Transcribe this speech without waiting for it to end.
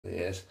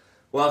is.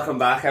 Welcome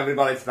back,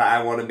 everybody, to the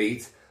I Want to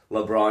Meet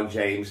LeBron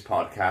James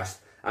podcast.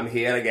 I'm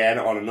here again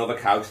on another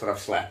couch that I've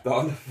slept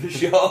on, for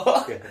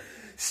sure.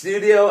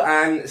 Studio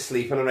and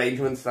sleeping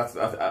arrangements, that's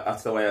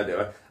the way I do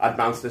it. I'd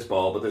bounce this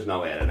ball, but there's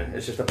no air in it.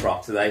 It's just a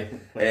prop today.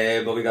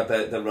 But we got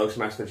the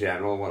Roastmaster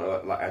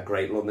General, a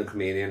great London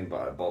comedian,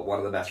 but one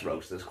of the best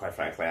roasters, quite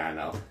frankly, I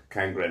know.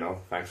 Ken Grinell,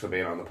 thanks for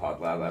being on the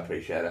pod, lad. I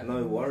appreciate it.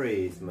 No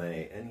worries,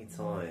 mate.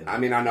 Anytime. I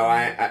mean, I know,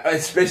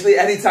 especially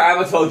any time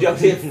I told you I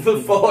was here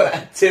for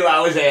 2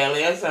 hours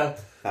earlier, so...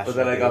 But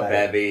then I got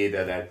bevied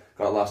and then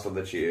got lost on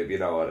the tube. You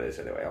know what it is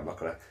anyway. I'm not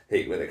going to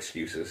hit you with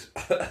excuses.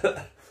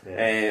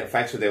 Yeah.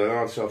 Thanks for doing it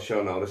on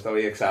short notice though. Are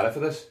you excited for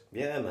this?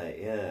 Yeah, mate,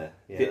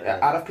 yeah.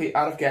 Out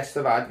of guests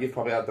I've had, you've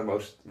probably had the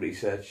most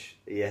research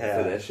for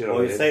this. You know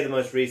well, you say the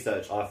most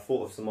research. I've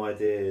thought of some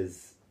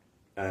ideas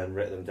and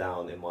written them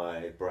down in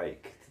my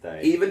break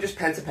today. Even just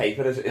pen to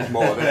paper is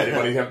more than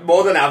anybody,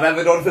 more than I've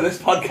ever done for this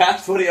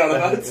podcast. What are you on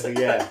about?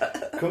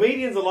 Yeah.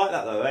 Comedians are like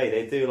that though, eh?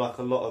 They do like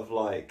a lot of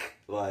like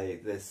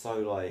they're so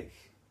like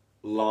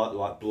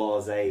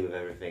blasé with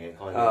everything and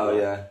kind of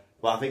yeah.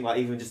 But I think like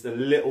even just a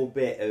little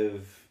bit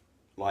of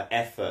like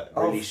effort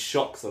really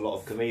shocks a lot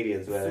of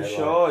comedians. Where for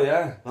sure, like,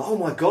 yeah. Oh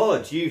my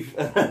god, you've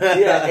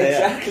yeah,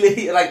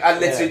 exactly. Yeah. Like I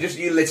literally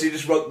you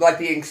just wrote like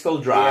the ink's still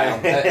dry.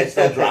 It's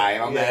still dry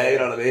on there. You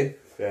know what I mean?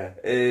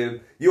 Yeah.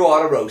 You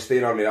are a roaster.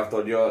 You know what I mean? I've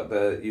done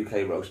the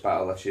UK roast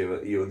battle. That's you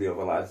and the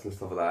other lads and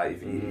stuff like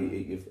that.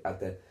 You've had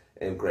the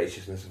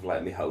graciousness of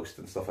letting me host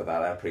and stuff like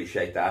that. I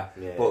appreciate that.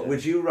 Yeah, but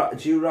do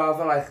you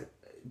rather like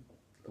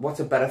what's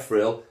a better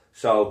thrill?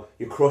 So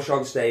you crush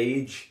on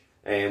stage.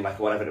 Like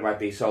whatever it might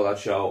be, solo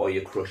show, or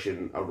you're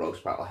crushing a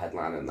roast battle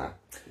headline in that.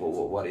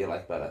 What do you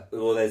like better?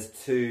 Well, there's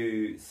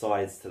two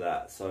sides to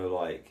that. So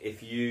like,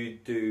 if you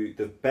do,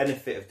 the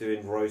benefit of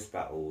doing roast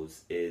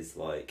battles is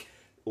like,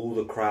 all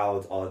the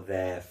crowd are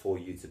there for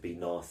you to be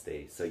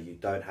nasty. So you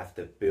don't have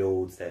to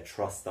build their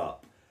trust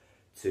up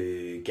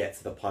to get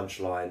to the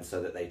punchline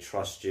so that they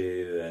trust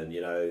you, and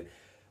you know,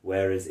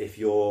 whereas if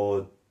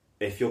you're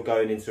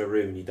going into a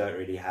room and you don't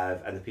really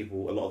have, and a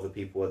lot of the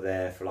people are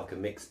there for like a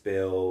mixed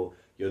bill,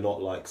 you're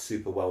not like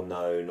super well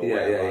known or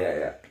whatever.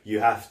 Yeah. You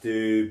have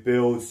to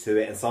build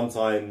to it, and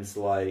sometimes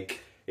like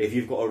if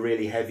you've got a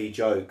really heavy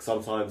joke,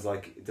 sometimes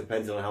like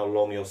depending on how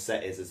long your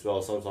set is as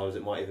well, sometimes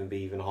it might even be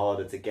even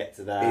harder to get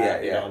to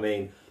that. You know what I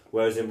mean?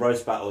 Whereas in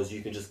roast battles,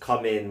 you can just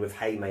come in with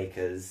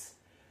haymakers,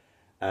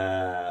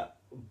 but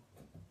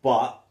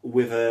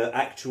with an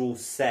actual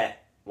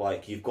set,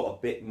 like you've got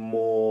a bit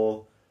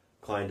more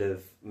kind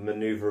of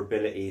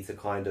maneuverability to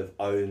kind of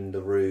own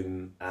the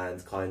room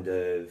and kind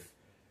of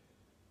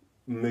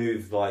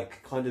move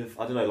like kind of,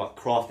 I don't know, like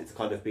craft it to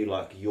kind of be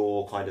like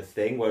your kind of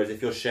thing. Whereas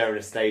if you're sharing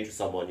a stage with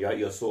someone,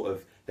 you're sort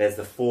of, there's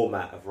the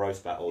format of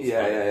roast battles.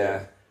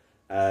 Yeah.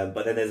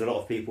 But then there's a lot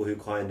of people who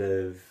kind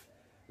of,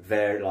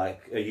 they're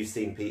like, you've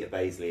seen Peter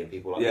Baisley and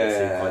people like this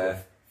who kind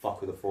of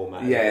fuck with the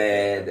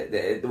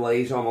format. Well,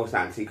 he's almost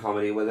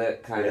anti-comedy with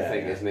it kind of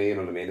thing, isn't he? You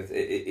know what I mean?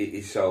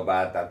 It's so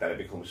bad that then it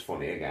becomes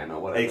funny again or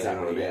whatever.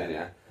 Exactly, you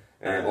know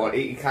what I mean? Or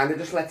he kind of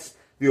just lets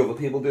the other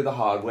people do the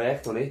hard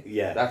work, doesn't he?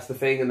 Yeah. That's the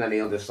thing, and then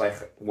he'll just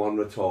like one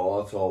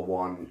retort or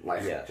one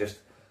just...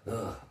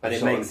 and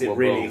it makes it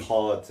really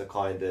hard to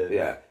kind of...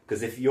 Yeah.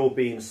 Because if you're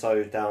being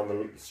so down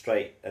the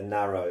straight and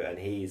narrow and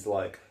he's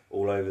like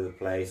all over the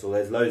place, or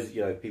there's loads,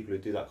 you know, people who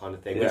do that kind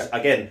of thing, which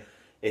again,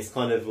 it's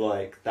kind of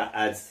like, that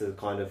adds to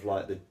kind of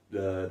like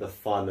the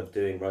fun of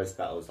doing roast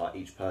battles. Like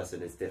each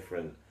person is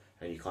different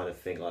and you kind of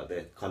think like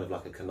they're kind of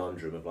like a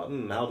conundrum of like,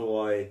 how do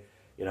I...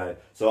 You know,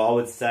 so I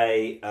would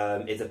say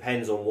it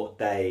depends on what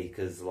day,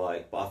 because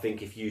like, but I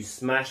think if you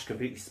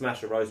completely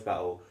smash a roast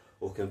battle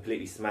or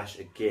completely smash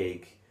a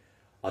gig,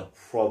 I'd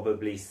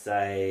probably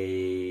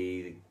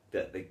say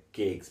that the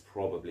gig's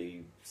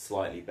probably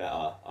slightly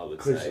better. I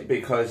would say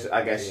because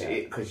I guess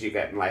because you're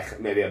getting like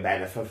maybe a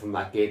benefit from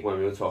that gig when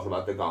we were talking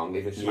about the gong.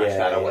 If you smash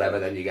that or whatever,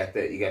 then you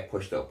get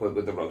pushed up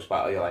with the roast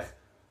battle. You're like,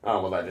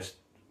 oh well, I just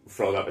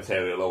throw that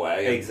material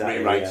away and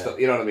rewrite stuff.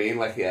 You know what I mean?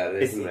 Like,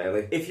 it isn't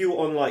really. If you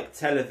were on like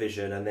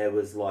television and there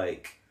was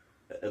like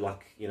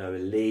you know, a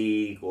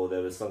league or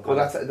there was some kind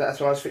of... that's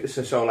what I was thinking.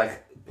 So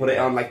like put it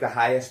on like the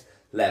highest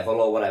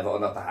level or whatever, or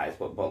not the highest,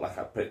 but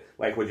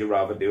like would you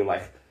rather do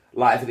like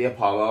live at the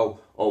Apollo,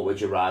 or would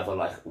you rather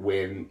like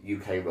win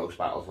UK roast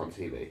battles on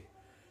TV?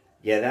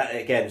 Yeah, that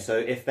again. So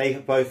if they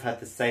both had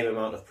the same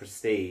amount of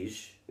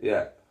prestige,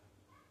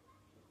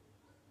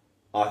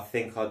 I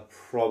think I'd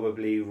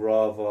probably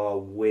rather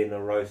win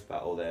a roast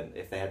battle then,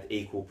 if they had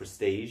equal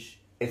prestige.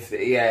 In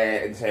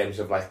terms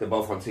of like they're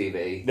both on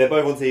TV. They're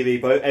both on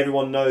TV.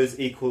 Everyone knows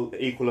equal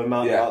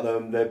amount about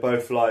them. They're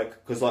both like,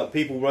 because like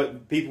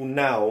people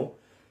now,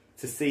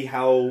 to see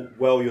how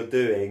well you're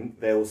doing,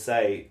 they'll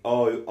say,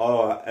 have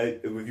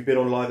you been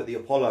on live at the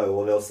Apollo?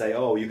 Or they'll say,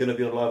 oh, you're going to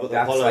be on live at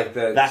the Apollo. Like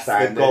that's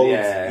standard, the gold.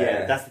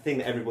 That's the thing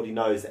that everybody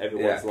knows. That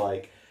everyone's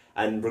like.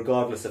 And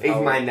regardless of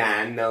even my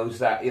nan knows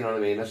that, you know what I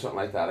mean, or something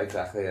like that.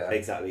 Exactly.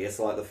 It's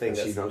like the thing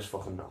that she knows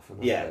fucking nothing.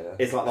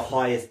 It's like the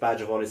highest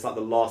badge of honour. It's like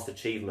the last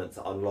achievement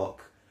to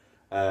unlock.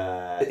 Do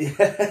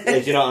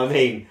you know what I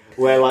mean?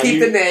 Where like keep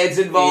the nerds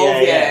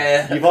involved.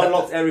 Yeah. You've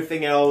unlocked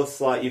everything else.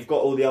 Like you've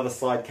got all the other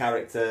side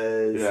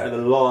characters, and the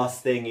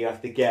last thing you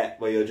have to get,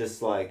 where you're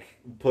just like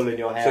pulling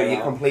your hair. So you're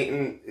out.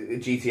 completing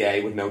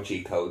GTA with no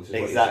cheat codes.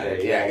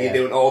 Exactly. You're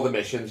doing all the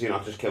missions. You're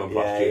not just killing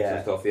prostitutes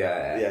and stuff.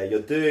 Yeah.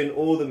 You're doing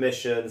all the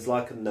missions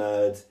like a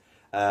nerd.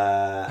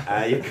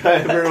 And you're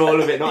going through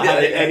all of it, not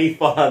having any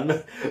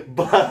fun,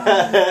 but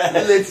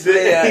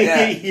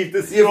literally,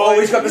 you've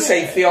always got the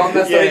safety on.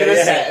 That's not even a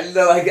setting.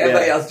 Like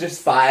everybody else,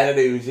 just firing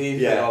Uzis.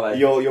 Yeah,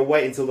 you're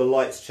waiting till the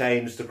lights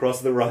change to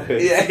cross the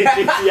road. Yeah,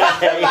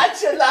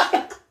 imagine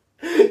that.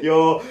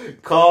 You're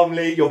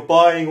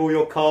buying all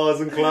your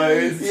cars and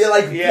clothes. You're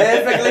like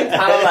perfectly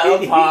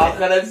parallel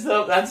parking and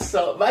stuff. That's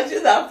so.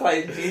 Imagine that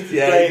playing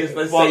GTA, just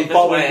the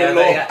safest way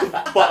ever.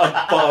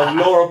 But a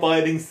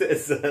law-abiding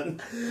citizen.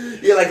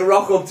 You like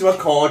rock up to a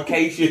court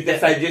case. You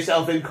defend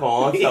yourself in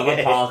court. Have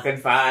a parking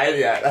fine.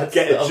 Yeah, that's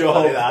get a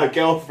job, a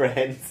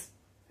girlfriend.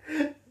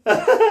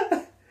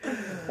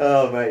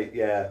 Oh mate,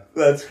 yeah,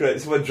 that's great.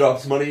 Someone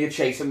drops money, you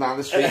chase them down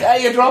the street.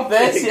 Hey, you dropped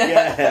this.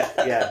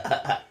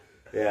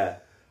 Yeah.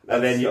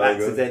 And then you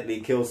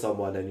accidentally kill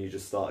someone, and you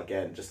just start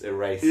again, just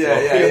erase. Yeah,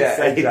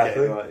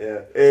 exactly. Right,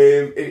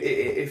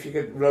 if you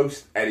could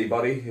roast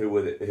anybody, who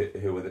would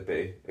it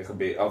be? It could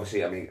be,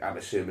 obviously. I mean, I'm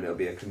assuming it'll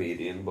be a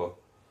comedian, but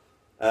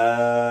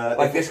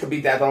like this could be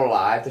dead or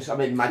alive.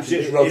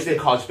 Imagine just roasting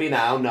Cosby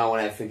now,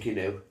 knowing everything you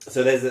knew.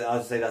 So there's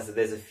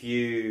a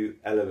few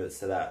elements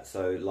to that.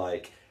 So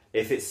like,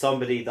 if it's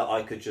somebody that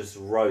I could just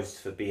roast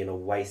for being a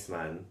waste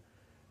man.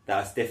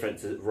 That's different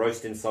to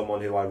roasting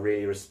someone who I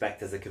really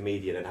respect as a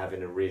comedian and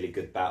having a really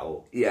good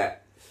battle. Yeah.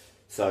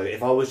 So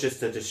if I was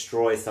just to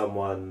destroy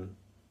someone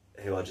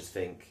who I just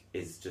think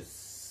is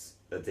just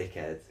a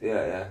dickhead,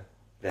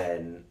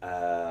 then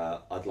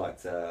I'd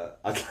like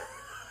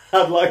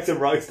to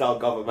roast our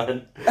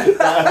government.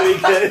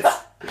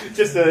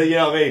 Just you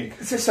know what I mean.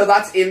 So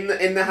that's in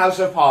the House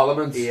of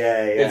Parliament.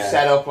 Yeah. They've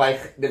set up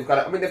like they've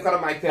got a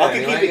mic there. I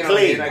can keep it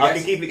clean. I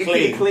can keep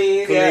it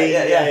clean.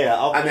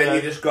 Yeah. And then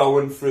you're just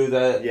going through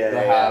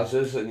the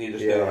houses and you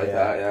just do it like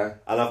that. Yeah.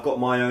 And I've got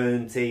my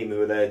own team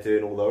who are there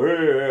doing all the.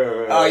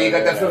 Oh, you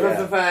got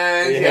the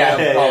fans. Yeah,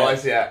 of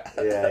course.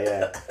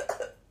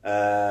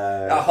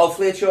 Yeah.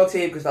 Hopefully it's your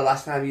team, because the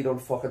last time you don't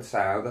fucking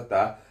sound at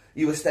that.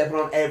 You were stepping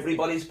on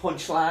everybody's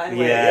punchline.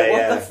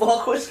 What the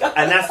fuck was going on?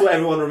 And that's what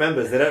everyone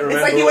remembers. They don't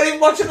remember. It's like you weren't even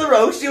watching the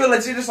roast. You were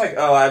literally just like,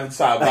 oh, I haven't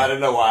sound bad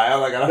in a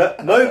while.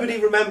 Like, nobody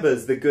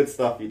remembers the good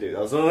stuff you do.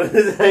 That's what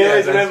they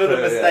always remember the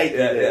mistake you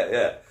did.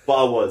 Yeah.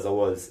 But I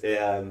was.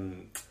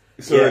 The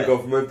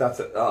government.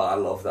 That's it. Oh, I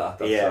love that.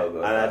 That's so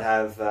good. And I'd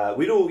have.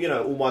 We'd all,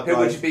 all my guys. Who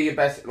would you be your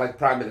best, like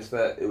Prime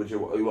Minister? You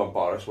want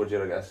Boris? Would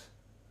you? I guess.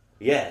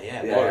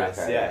 Boris.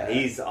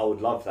 Okay, I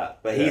would love that.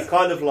 But he's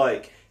kind of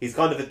like. He's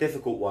kind of a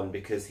difficult one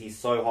because he's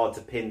so hard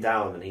to pin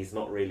down and he's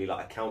not really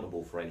like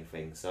accountable for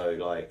anything. So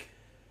like,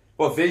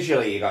 well,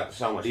 visually you got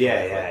so much.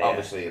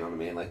 Obviously, you know what I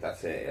mean. Like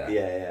that's it.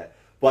 Yeah.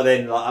 But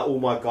then like all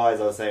my guys,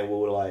 I was saying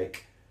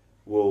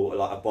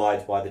will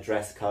abide by the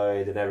dress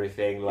code and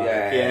everything. Like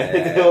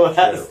all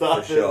that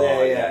stuff. For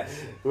sure.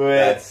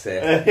 That's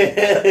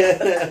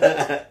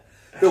it.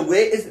 The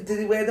wig did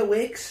he wear the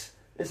wigs?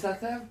 Is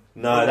that them?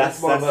 No,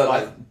 that's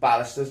like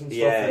barristers and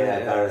stuff.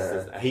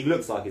 Barristers. He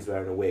looks like he's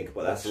wearing a wig,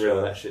 but that's real.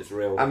 That shit's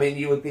real. I mean,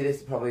 you would be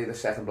probably the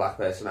second black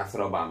person after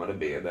Obama to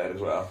be in there as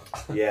well.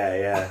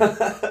 Yeah.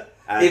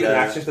 And, even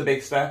that's just a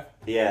big step.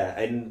 Yeah,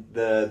 and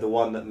the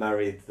one that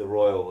married the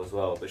royal as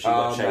well, but she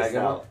got chased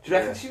out. Do you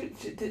reckon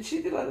did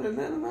she do that in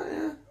there?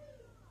 Yeah.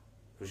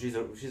 Well, she's a.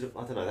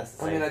 I don't know. That's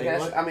the same thing.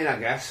 I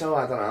guess so.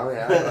 I don't know.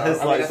 Yeah. It's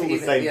all the same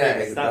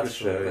thing. That's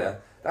true. Yeah.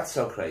 That's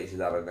so crazy,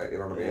 that, isn't it? You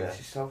know what I mean? Yeah.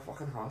 She's so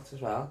fucking hot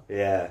as well.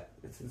 Yeah.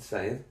 It's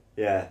insane.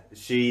 Yeah.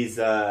 She is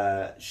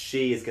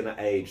going to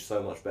age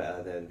so much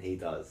better than he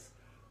does.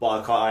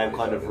 But I am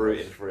kind of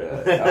rooting for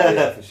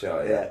it. For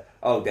sure, yeah.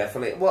 Oh,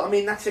 definitely. Well, I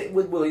mean, that's it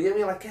with William.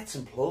 You're like, get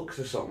some plugs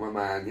or something,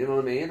 man. You know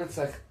what I mean? It's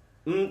like...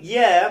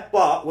 yeah,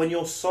 but when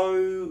you're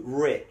so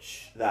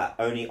rich that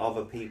only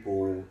other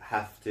people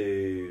have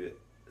to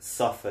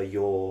suffer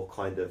your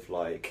kind of,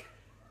 like,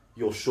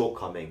 your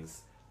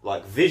shortcomings...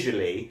 Like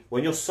visually,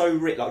 when you're so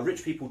rich, like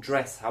rich people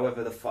dress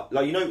however the fuck.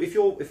 Like if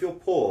you're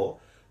poor,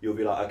 you'll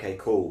be like, okay,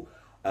 cool.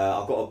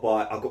 I've got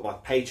my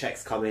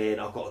paychecks come in.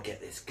 I've got to get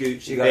this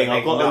Gucci thing.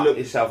 I've got to look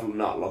yourself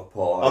not look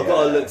poor. I've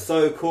got to look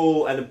so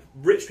cool. And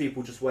rich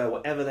people just wear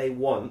whatever they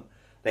want.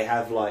 They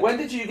have like. When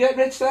did you get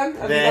rich then?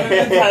 Have you got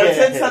an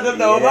inheritance I don't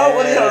know about?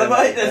 What are you on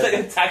about? There's like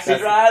a taxi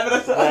driver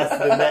or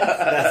something.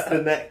 That's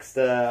the next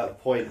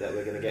point that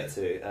we're going to get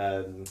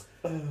to.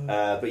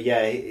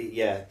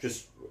 But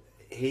just.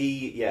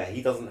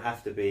 He doesn't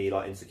have to be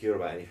like insecure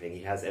about anything.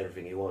 He has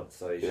everything he wants.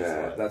 So he's just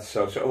like, that's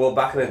so true. Well,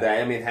 back in the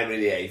day, I mean, Henry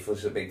VIII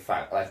was a big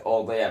fat. Like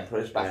all the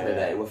emperors back in the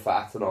day were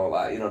fat and all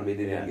that. You know what I mean?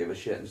 They didn't give a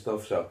shit and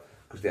stuff. So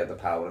because they had the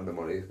power and the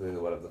money to do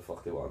whatever the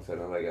fuck they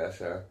wanted. I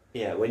guess.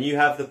 Yeah, when you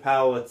have the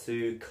power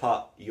to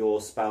cut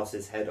your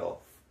spouse's head off,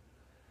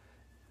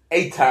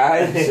 8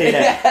 times.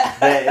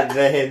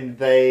 then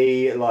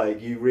they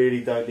like you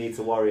really don't need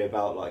to worry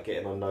about like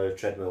getting on no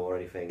treadmill or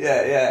anything.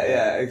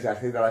 Yeah,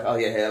 exactly. They're like, oh,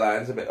 your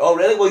hairline's a bit. Oh,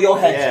 really? Well, your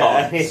head's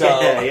gone. So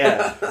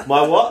yeah.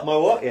 My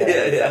what? Yeah,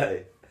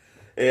 exactly.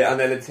 Yeah, and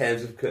then in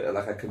terms of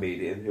like a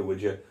comedian, who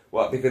would you?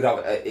 What? Because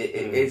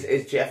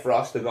is Jeff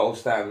Ross the gold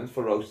standard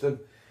for roasting,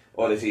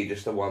 or is he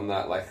just the one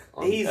that like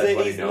he's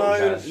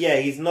known? As? Yeah,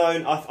 he's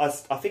known. I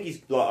think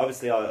he's like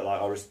obviously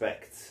I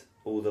respect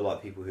all the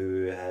like people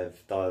who have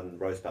done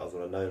roast battles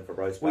and are known for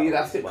roast battles. Well, you'd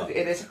have to, 'cause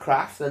it is a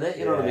craft, isn't it?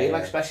 You know what I mean?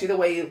 Like, especially the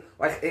way you,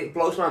 like, it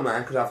blows my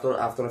mind because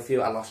after a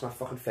few, I lost my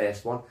fucking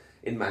first one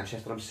in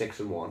Manchester. I'm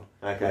 6-1.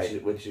 Okay.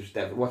 Which is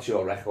what's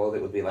your record?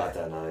 It would be like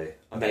I don't know.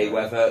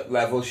 Mayweather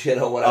level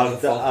shit or whatever.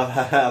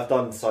 I've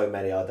done so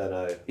many. I don't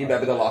know. You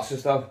remember the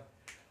losses though?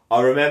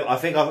 I remember. I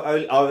think I've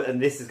only,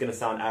 and this is going to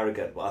sound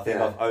arrogant, but I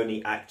think I've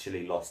only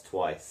actually lost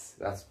twice.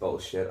 That's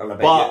bullshit. And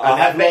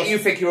I bet you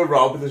think you were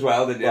robbed as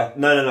well, didn't you? Well,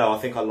 no. I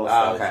think I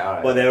lost. Okay, all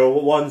right. But there are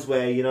ones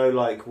where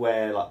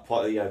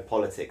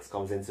politics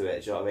comes into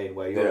it. Do you know what I mean?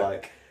 Where you're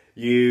like,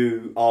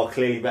 you are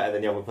clearly better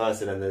than the other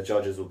person, and the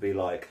judges will be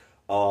like,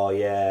 oh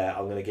yeah,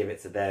 I'm going to give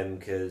it to them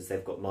because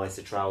they've got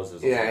nicer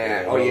trousers. Or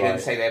Or you didn't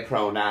say their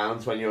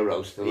pronouns when you were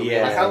roasting them.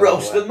 Yeah, like, I'm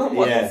roasting them.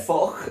 What the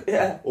fuck?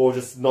 Yeah. Or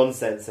just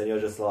nonsense, and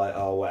you're just like,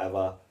 oh,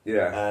 whatever.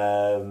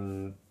 Yeah.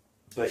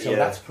 But so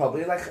that's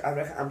probably like, I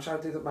reckon, I'm trying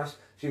to do the math.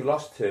 So you've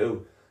lost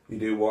 2. You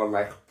do one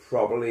like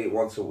probably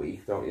once a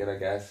week, don't you? I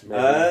guess.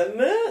 Maybe.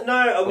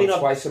 No. I mean,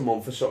 twice a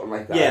month or something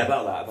like that. Yeah,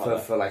 about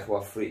that. For like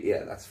what 3?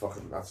 Yeah, that's a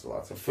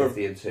lot. So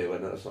 50 and 2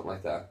 and or something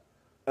like that.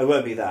 It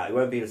won't be that. It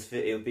won't be as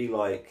fit. It'll be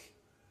like.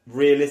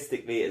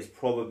 Realistically, it's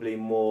probably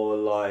more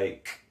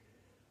like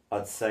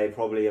I'd say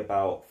probably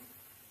about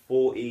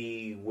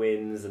 40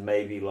 wins and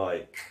maybe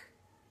like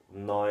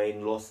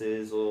 9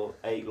 losses or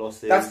 8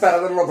 losses. That's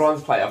better than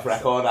LeBron's playoff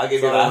record. I'll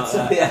give you that.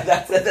 So, yeah,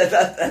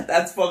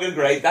 that's fucking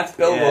great. That's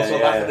Bill Russell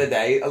back in the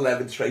day.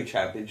 11 straight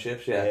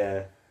championships.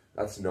 Yeah,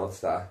 that's nuts.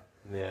 That.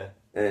 Yeah.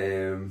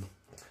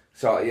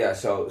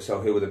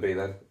 So who would it be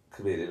then,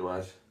 comedian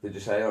wise? Did you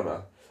say or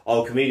not?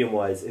 Oh,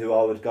 comedian-wise, who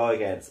I would go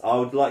against? I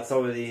would like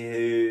somebody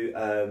who...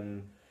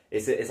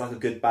 it's like a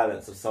good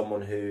balance of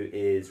someone who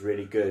is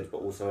really good, but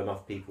also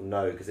enough people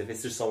know. Because if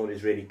it's just someone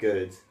who's really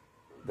good...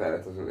 Then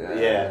it doesn't...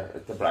 Yeah.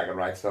 The bragging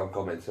rights don't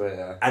come into it,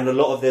 And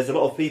there's a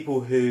lot of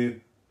people who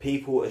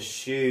people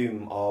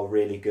assume are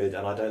really good,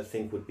 and I don't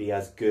think would be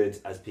as good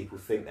as people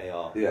think they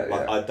are.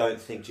 I don't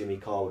think Jimmy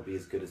Carr would be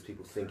as good as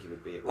people think he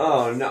would be.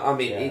 Oh, no, I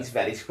mean, he's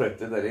very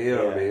scripted, isn't he? You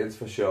know what I mean? It's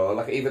for sure.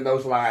 Like, even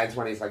those lines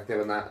when he's, like,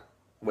 doing that...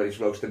 When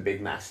he's roasting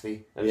Big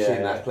Nasty. Have you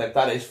seen that clip?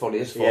 That is funny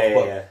as fuck.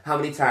 But how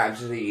many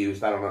times has he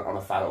used that on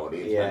a fat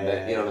audience? You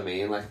know what I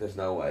mean? Like, there's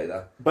no way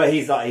that. But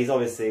he's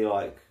obviously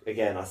like,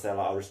 again, I say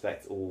like I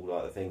respect all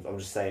like the things. I'm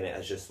just saying it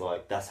as just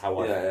like that's how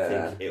I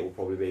think it will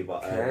probably be.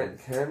 But Ken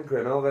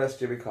Grinell versus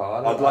Jimmy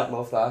Carr. I'd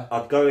love that.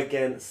 I'd go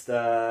against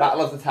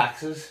Battle of the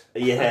Taxes.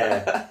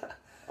 Yeah.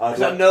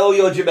 Because I know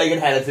you're Jamaican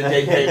heritage,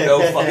 ain't paying no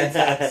fucking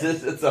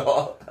taxes at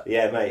all.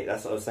 Yeah, mate,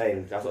 that's what I was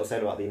saying. That's what I was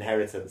saying about the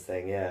inheritance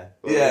thing, yeah.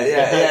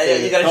 Yeah.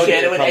 You gotta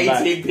share it with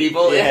 18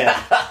 people. Yeah.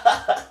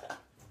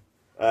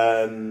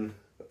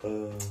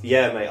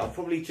 Yeah, mate, I'll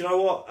probably, do you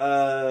know what?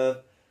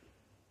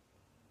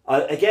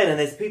 Again, and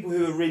there's people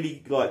who are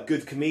really, like,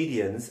 good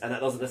comedians, and that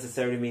doesn't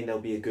necessarily mean they'll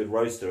be a good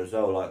roaster as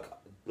well.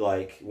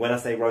 Like when I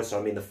say roaster,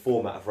 I mean the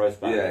format of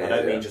roast battle. I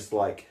don't mean just,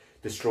 like,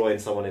 destroying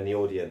someone in the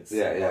audience.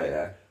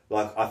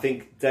 Like, I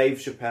think Dave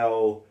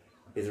Chappelle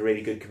is a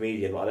really good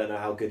comedian, but I don't know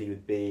how good he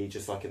would be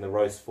just like in the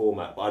roast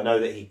format. But I know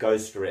that he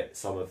goes for it,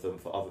 some of them,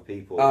 for other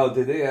people. Oh,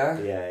 did he? Yeah.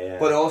 Yeah.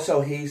 But also,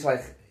 he's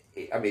like,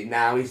 I mean,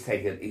 now he's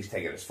taking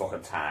his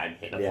fucking time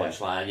hitting a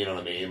punchline. You know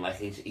what I mean?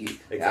 Like exactly.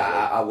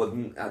 I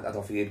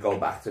don't think he'd go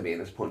back to being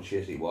as punchy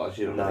as he was.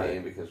 You know what I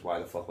mean? Because why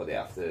the fuck would he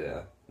have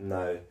to?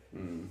 No.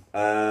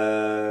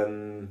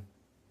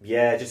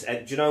 Yeah,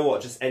 do you know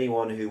what? Just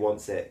anyone who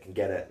wants it can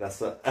get it.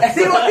 That's what.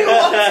 Anyone who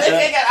wants it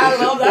can get it. I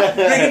love that.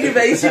 Ricky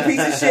Gervais, you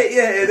piece of shit,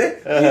 you hear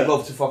it? You'd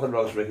love to fucking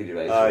roast Ricky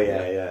Gervais. Oh,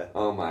 yeah.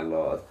 Oh, my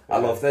lord. I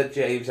love that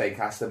James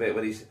Acast a bit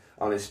when he's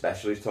on his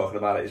special, he's talking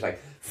about it. He's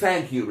like,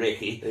 thank you,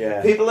 Ricky.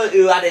 Yeah. People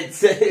who had it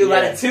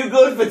too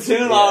good for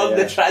too long,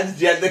 the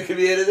transgender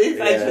community.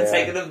 Thanks for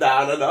taking them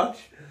down a notch.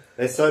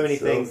 There's so many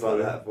things like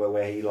that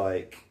where he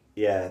like...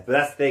 Yeah, but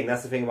that's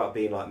the thing about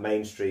being like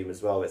mainstream as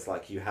well. It's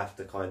like you have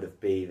to kind of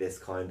be this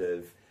kind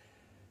of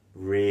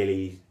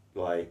really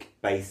like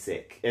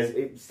basic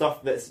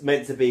stuff that's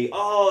meant to be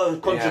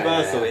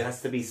controversial. It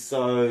has to be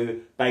so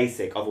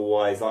basic.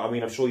 Otherwise, like, I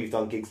mean, I'm sure you've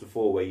done gigs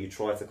before where you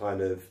try to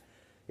kind of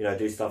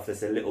do stuff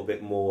that's a little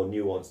bit more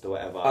nuanced or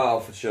whatever. Oh,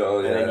 for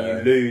sure. And then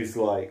you lose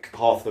like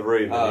half the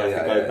room, and you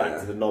have to go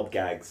back to the knob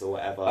gags or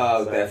whatever.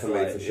 Oh, so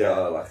definitely, for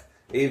sure. Like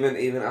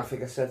even I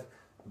think I said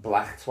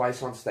black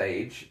twice on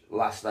stage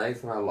last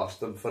night, and I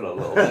lost him for a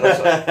little bit.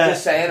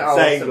 Just saying, I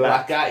lost a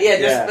black guy. Yeah,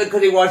 just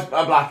because he was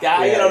a black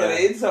guy. You know what I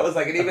mean? So it was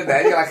like, and even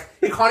then, you're like,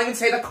 you can't even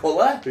say the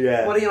colour.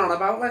 Yeah. What are you on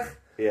about? Like,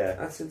 yeah,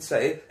 that's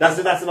insane. That's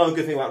another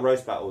good thing about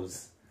roast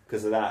battles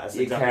because of that. That's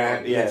you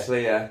can't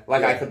literally,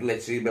 Like I could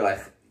literally be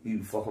like,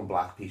 you fucking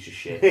black piece of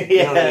shit.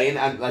 You know what I mean?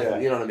 And like,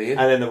 you know what I mean?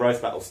 And then the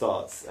roast battle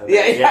starts. And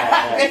then,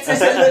 it's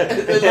just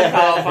the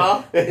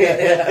car.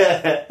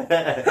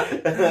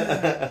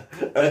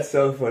 That's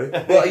so funny.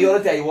 Well, you're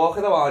a day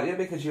walker though, aren't you?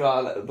 Because you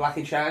are like, black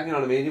and shag, you know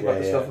what I mean? You've got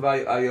the stuff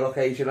about how you look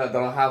Asian. I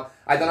don't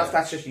know if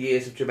that's just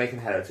years of Jamaican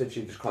heritage.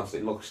 You just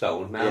constantly look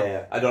stoned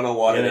now. I don't know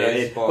what it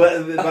is.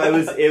 But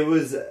it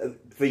was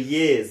for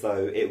years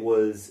though. It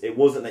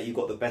wasn't that you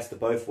got the best of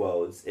both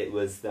worlds. It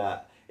was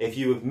that if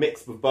you were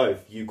mixed with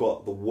both, you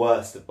got the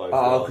worst of both.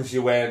 Oh, because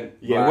you weren't.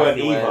 Yeah, you weren't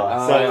either.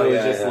 So it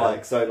was just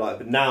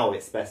but now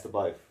it's best of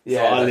both.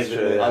 Yeah,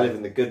 so I live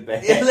in the good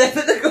bit. Yeah, live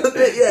in the good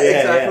bit. Yeah,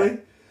 exactly.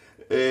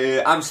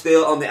 Yeah. I'm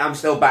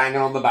still banging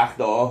on the back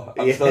door.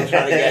 I'm still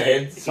trying to get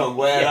in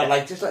somewhere. I'm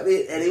like, just let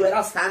me anywhere.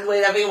 I'll stand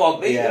wherever you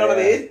want me. You know what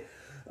I mean?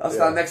 I'll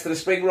stand next to the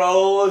spring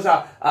rolls.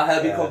 I'll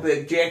help you cook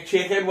the jerk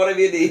chicken, whatever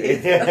you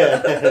need.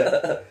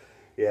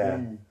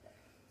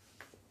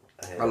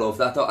 I love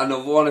that though.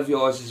 Another one of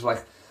yours is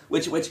like,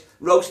 which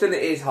roasting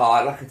it is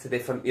hard. Like it's a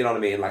different, you know what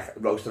I mean? Like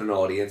roasting an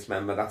audience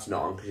member, that's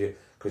not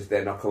because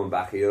they're not coming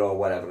back here or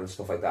whatever and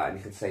stuff like that. And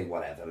you can say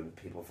whatever and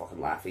people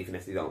fucking laugh even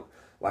if they don't.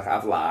 Like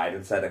I've lied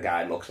and said a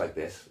guy looks like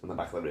this in the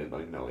back of the room,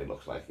 don't even know what he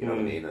looks like. You know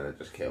what I mean? And it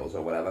just kills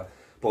or whatever.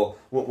 But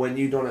when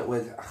you done it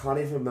with, I can't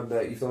even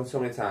remember. You've done it so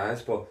many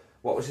times, but.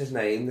 What was his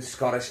name? The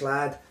Scottish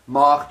lad,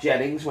 Mark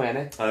Jennings, wasn't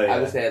it? Oh, yeah.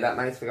 I was there that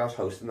night. I think I was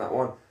hosting that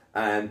one,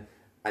 and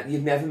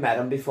you'd never met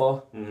him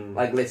before.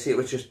 Like literally, it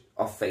was just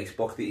off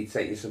Facebook that he'd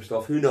sent you some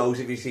stuff. Who knows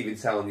if he's even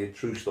telling you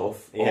true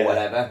stuff or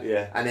whatever?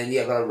 Yeah. And then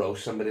you've got to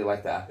roast somebody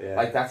like that. Yeah.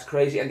 Like that's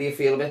crazy. And do you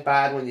feel a bit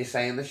bad when you're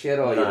saying the shit,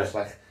 or you're just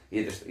like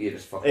you just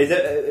fucking? Is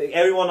it,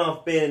 everyone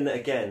I've been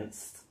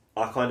against,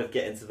 I kind of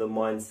get into the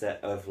mindset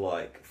of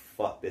like.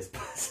 Fuck this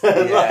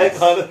person, like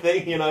kind of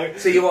thing, you know.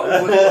 So you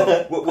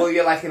will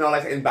you like, you know,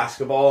 like in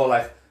basketball,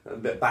 like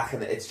back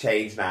in it's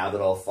changed now.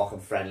 They're all fucking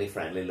friendly,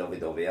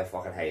 lovey-dovey. I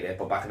fucking hate it.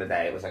 But back in the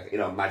day, it was like, you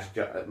know, Magic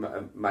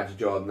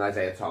Jordan,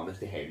 Isaiah Thomas,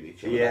 they hated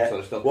each other, that sort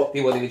of stuff.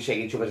 They wouldn't even shake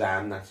each other's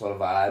hand, that sort of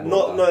vibe.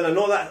 Not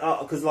that,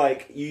 because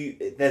like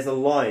there's a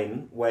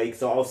line where,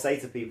 so I'll say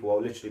to people,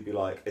 I'll literally be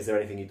like, "Is there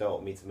anything you don't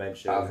want me to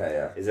mention? Okay,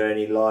 yeah. Is there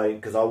any line?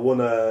 Because I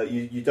wanna,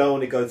 you don't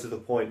want to go to the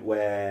point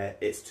where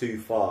it's too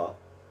far."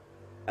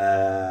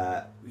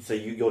 So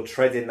you're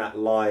treading that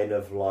line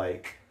of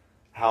like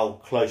how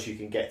close you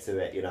can get to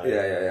it, you know.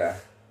 Yeah.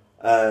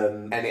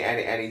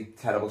 Any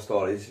terrible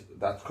stories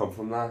that come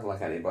from that?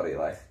 Like anybody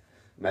like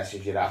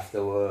messaged you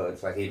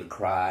afterwards, like even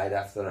cried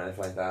after or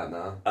anything like that?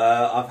 No.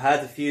 I've had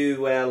a few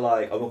where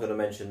like I'm not going to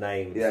mention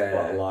names,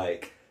 but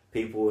like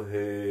people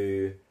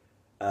who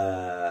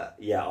are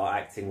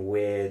acting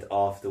weird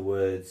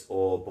afterwards,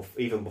 or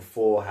even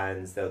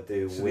beforehand they'll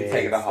do weird.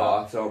 Take it to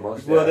heart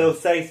almost. Well, they'll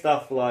say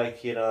stuff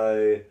like, you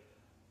know,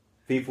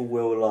 people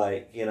will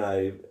like, you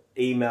know,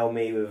 email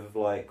me with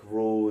like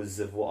rules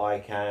of what I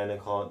can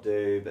and can't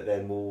do, but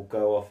then we'll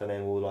go off and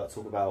then we'll like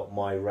talk about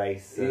my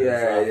race and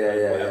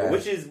whatever,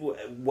 which is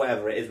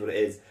whatever, it is what it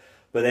is.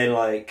 But then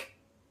like,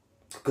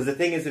 because the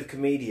thing is with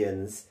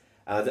comedians,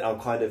 and I'm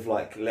kind of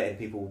like letting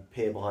people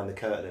peer behind the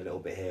curtain a little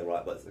bit here,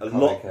 right? But a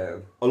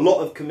lot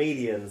of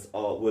comedians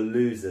were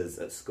losers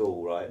at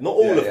school, right? Not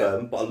all of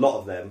them, but a lot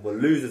of them were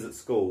losers at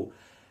school,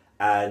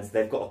 and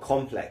they've got a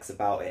complex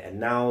about it. And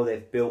now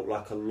they've built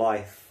like a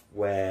life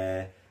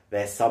where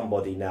they're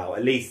somebody now.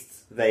 At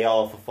least they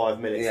are for 5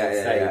 minutes on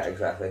stage. Yeah,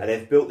 exactly. And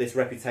they've built this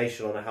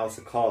reputation on a house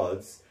of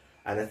cards.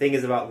 And the thing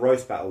is about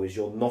roast battle is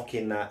you're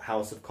knocking that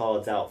house of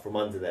cards out from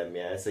under them,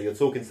 yeah? So you're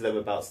talking to them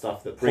about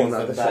stuff that brings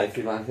them back.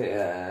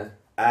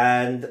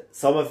 And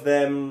some of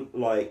them,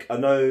 like, I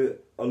know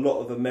a lot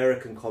of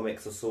American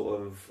comics are sort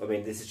of, I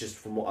mean, this is just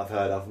from what I've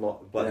heard,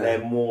 but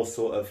they're more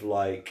sort of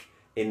like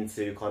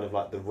into kind of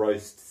like the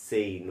roast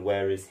scene,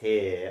 whereas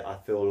here I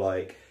feel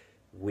like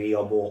we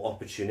are more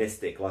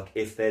opportunistic. Like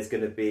if they're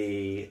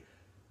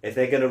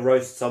going to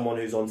roast someone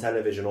who's on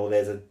television, or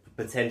there's a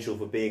potential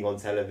for being on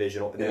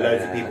television, or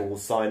loads of people will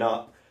sign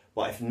up,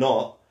 but if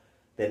not,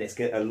 then it's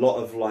a lot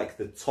of like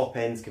the top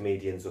end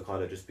comedians will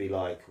kind of just be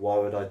like, why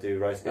would I do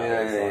roast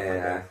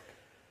battles?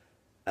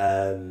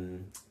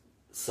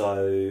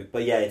 So,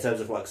 but yeah, in terms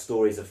of like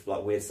stories of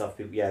like weird stuff,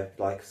 people,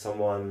 like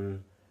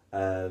someone,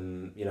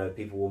 you know,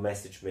 people will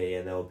message me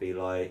and they'll be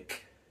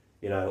like,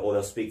 you know, or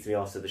they'll speak to me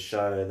after the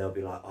show and they'll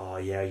be like, oh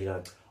yeah, you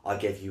know, I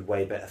gave you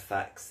way better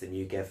facts than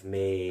you gave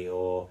me,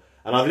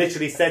 and I've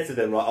literally said to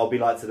them, like, I'll be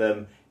like to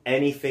them,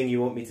 anything you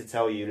want me to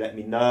tell you, let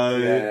me know.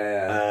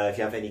 If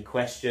you have any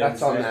questions,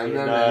 that's on them.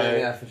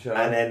 Yeah, for sure.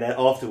 And then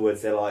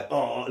afterwards, they're like,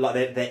 oh,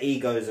 like their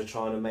egos are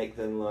trying to make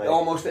them like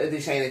almost. Are they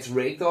saying it's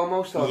rigged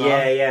almost? Or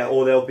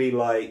or they'll be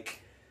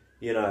like,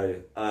 you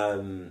know,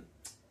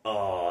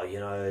 you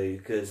know,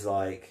 because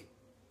like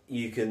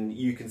you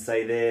can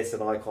say this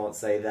and I can't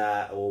say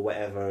that or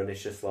whatever, and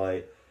it's just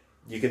like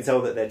you can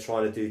tell that they're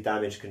trying to do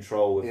damage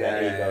control with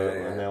their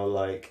ego, and they'll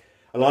like.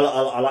 And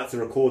I like to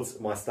record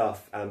my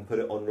stuff and put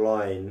it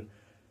online.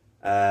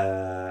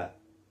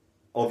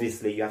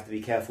 Obviously, you have to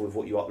be careful with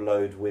what you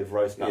upload with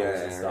roast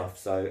battles and stuff.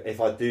 So if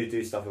I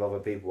do stuff with other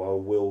people, I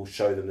will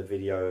show them the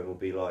video and will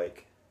be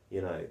like,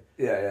 you know,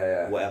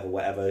 yeah,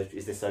 whatever,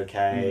 is this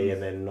okay?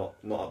 And then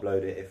not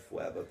upload it if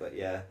whatever.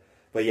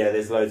 But yeah,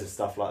 there's loads of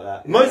stuff like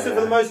that. For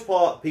the most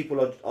part,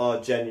 people are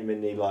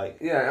genuinely like.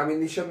 Yeah, I mean,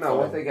 they should know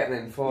what they're getting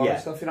in for and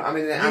stuff. You know, I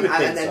mean, and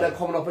then they're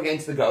coming up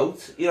against the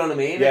GOAT. You know what I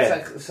mean? Yeah.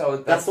 It's like, so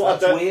that's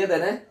weird,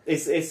 isn't it?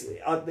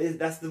 It's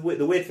that's the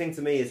weird thing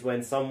to me is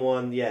when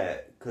someone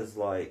because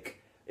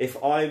like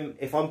if I'm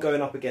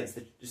going up against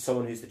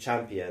someone who's the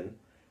champion,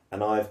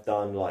 and I've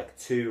done like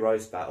 2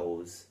 roast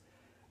battles,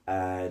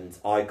 and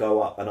I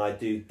go up and I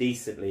do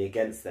decently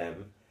against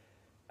them.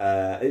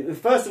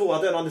 First of all,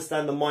 I don't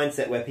understand the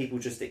mindset where people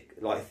just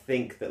like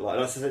think that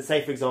like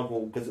say for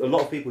example, because a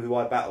lot of people who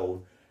I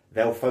battle,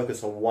 they'll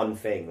focus on one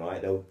thing,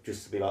 right? They'll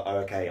just be like, oh,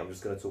 okay, I'm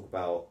just going to talk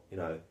about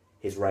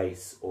his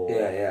race, or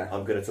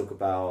I'm going to talk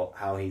about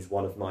how he's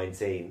one of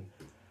 19,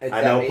 and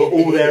they'll put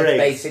all their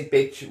eggs, basic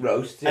bitch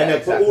roast, and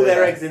they'll put all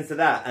their eggs into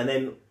that, and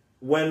then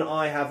when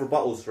I have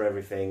rebuttals for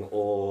everything,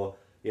 or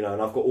and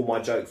I've got all my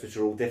jokes which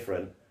are all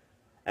different.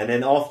 And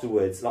then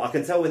afterwards, like I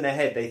can tell in their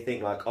head, they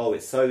think like, oh,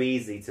 it's so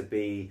easy to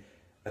be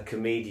a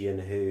comedian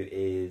who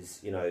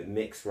is,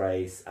 mixed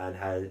race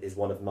and is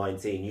one of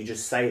 19. You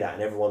just say that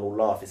and everyone will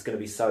laugh. It's going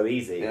to be so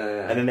easy.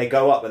 Yeah. And then they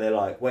go up and they're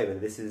like, wait a minute,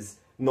 this is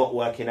not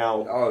working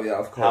out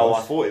of course. how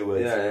I thought it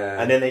would.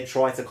 Yeah. And then they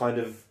try to kind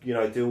of,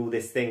 do all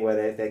this thing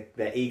where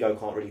their ego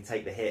can't really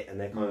take the hit, and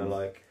they're kind of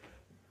like,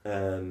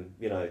 trying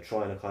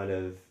to kind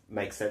of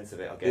make sense of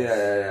it, I guess.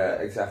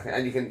 Yeah, exactly.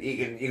 And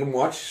you can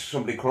watch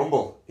somebody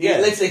crumble. Yeah.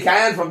 You literally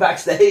can from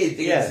backstage.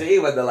 You can see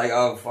when they're like,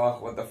 oh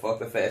fuck, what the fuck,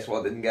 the first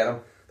one didn't get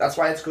them. That's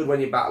why it's good when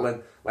you're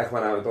battling, like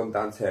when I was done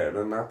Dan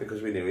Turner and that,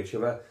 because we knew each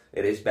other.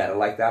 It is better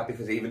like that,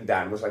 because even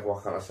Dan was like,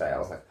 what can I say? I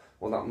was like,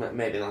 well,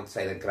 maybe not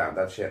say the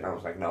granddad shit, and I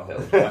was like, no, he'll.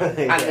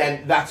 And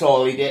then that's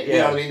all he did. You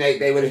know what I mean?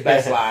 They were his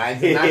best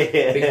lines, and that,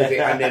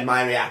 and then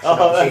my reaction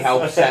obviously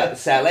helped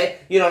sell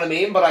it. You know what I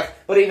mean?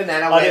 But even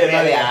then, I went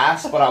really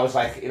ass. But I was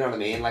like, you know what I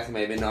mean? Like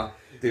maybe not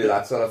do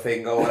that sort of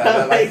thing or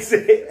whatever. Makes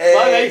it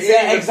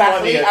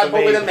exactly. But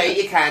with a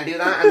mate, you can do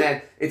that, and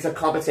then it's a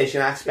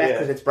competition aspect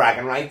because it's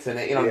bragging rights, and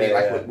you know what I mean?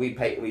 Like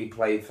we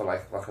played for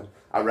like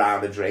a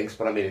round of drinks,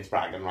 but I mean it's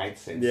bragging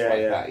rights. It's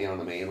that. You know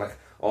what I mean? Like.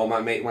 Or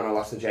my mate, when I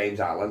lost to James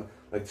Allen,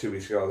 like 2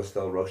 weeks ago, they're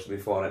still roasting me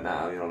for it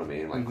now, you know what I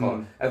mean?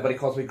 Like, everybody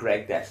calls me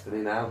Greg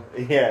Destiny now.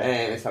 Yeah.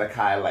 Instead of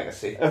Kyle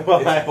Legacy.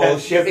 It's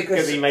bullshit.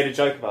 Because he made a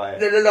joke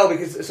about it. No,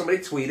 because somebody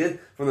tweeted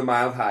from the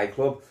Mild High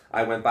Club.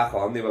 I went back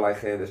on, they were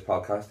like, in this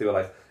podcast, they were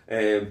like,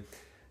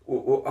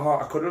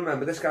 I couldn't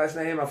remember this guy's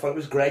name. I thought it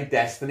was Greg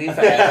Destiny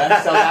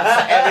forever. So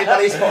that's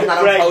everybody's putting that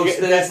on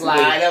posters,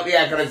 line up.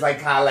 Yeah, because it's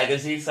like Kyle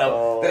Legacy.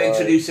 So they're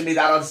introducing me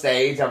that on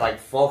stage. I'm like,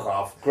 fuck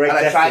off. Greg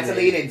Destiny. I tried to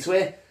lean into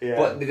it,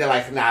 but they're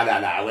like,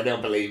 nah, we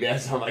don't believe you.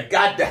 So I'm like,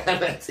 God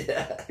damn it.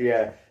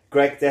 Yeah.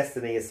 Greg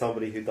Destiny is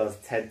somebody who does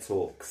TED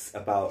Talks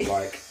about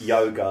like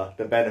yoga,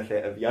 the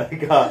benefit of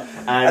yoga,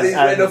 and he's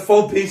in a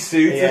full-piece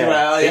suit as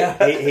well.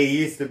 Yeah, he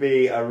used to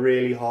be a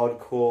really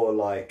hardcore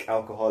like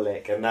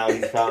alcoholic, and now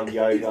he's found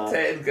yoga.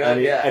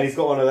 And he's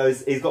got one of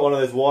those. He's got one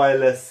of those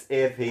wireless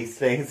earpiece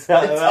things.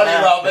 Tony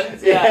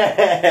Robbins.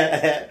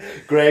 Yeah.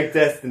 Greg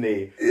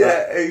Destiny.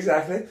 Yeah,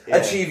 exactly. Yeah.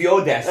 Achieve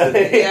your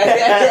destiny.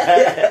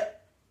 Yeah.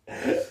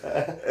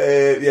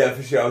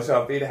 For sure.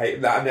 So I've been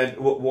hating that, and then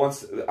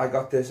once I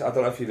got this, I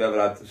don't know if you've ever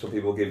had some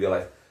people give you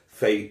like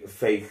fake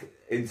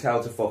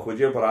intel to fuck with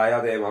you, but I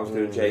had him. I was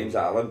doing James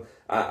Allen,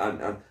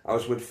 and I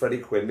was with Freddie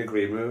Quinn, the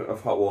green room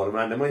of Hot Water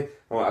randomly,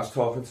 and I was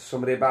talking to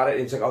somebody about it,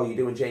 and he's like, "Oh, you're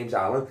doing James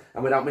Allen?"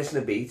 And without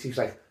missing a beat, he's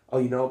like, "Oh,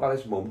 you know about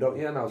his mum, don't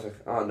you?" And I was like,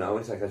 "Oh no."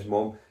 He's like, his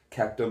mum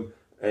kept him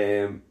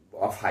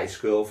off high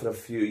school for a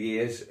few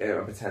years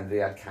and pretended he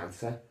had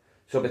cancer.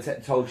 So I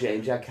told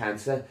James he had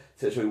cancer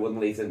so he wouldn't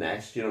leave the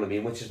nest, you know what I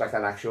mean? Which is like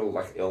an actual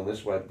like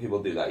illness where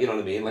people do that, you know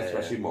what I mean? Like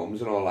especially mums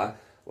and all that.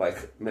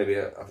 Like maybe,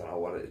 I don't know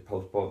what it is,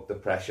 post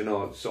depression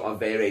or sort of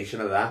variation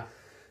of that.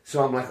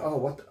 So I'm like,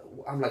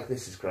 I'm like,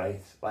 this is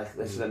great. Like,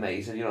 this is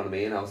amazing, you know what I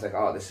mean? I was like,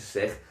 oh, this is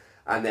sick.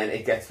 And then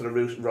it gets to the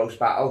roast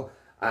battle.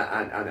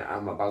 And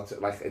I'm about to,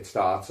 like, it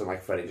starts, and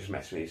like Freddie just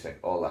messaged me. He's like,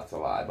 "Oh, that's a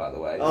lie, by the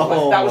way."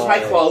 That was my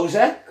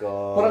closer.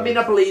 God. But I mean,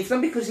 I believed him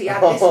because he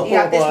had this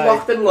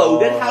locked and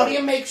loaded. How do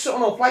you make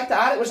something up like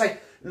that? It was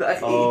like he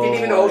didn't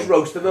even know I was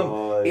roasting them.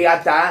 God. He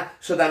had that.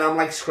 So then I'm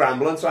like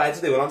scrambling, so I had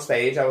to do it on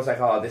stage. I was like,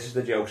 "Oh, this is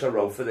the jokes I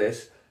wrote for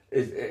this."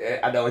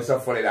 I know it's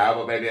not funny now,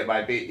 but maybe it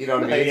might be. You know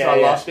what I mean? So I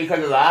lost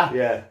because of that.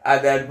 Yeah.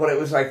 And then, but it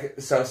was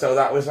like, so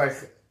that was like,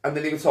 and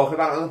then he was talking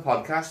about it on the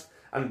podcast.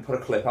 And put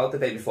a clip out the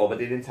day before, but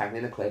they didn't tag me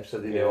in the clip, so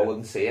they knew I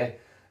wouldn't see it.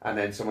 And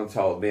then someone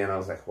told me, and I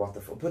was like, "What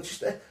the fuck?" But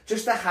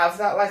just to have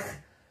that, like,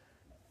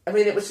 I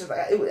mean, it was.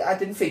 I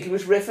didn't think he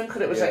was riffing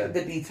because it was like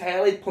the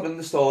detail he'd put in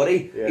the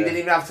story. Yeah. He didn't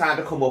even have time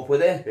to come up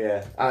with it.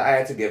 Yeah, I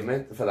had to give him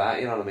it for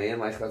that. You know what I mean?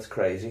 Like, that's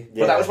crazy.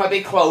 Yeah. But that was my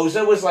big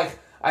closer. Was like,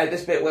 I had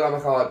this bit where I'm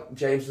like, "Oh,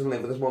 James doesn't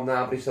live with his mum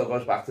now, but he still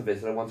goes back to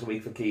visit her once a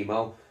week for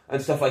chemo."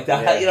 And stuff like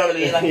that, you know what I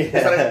mean? Like,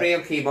 instead of real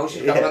chemo,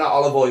 she's got an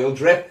olive oil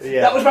drip. Yeah.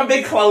 That was my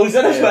big closer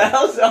as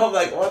well, so I'm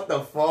like, what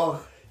the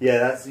fuck?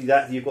 Yeah,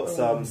 you've got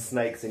some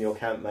snakes in your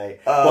camp, mate.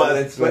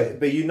 Oh,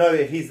 but you know,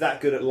 if he's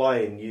that good at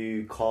lying,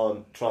 you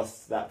can't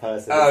trust that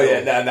person. Oh yeah,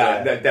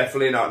 no,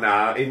 definitely not.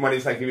 Nah, even when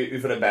it's like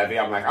if for a bevy,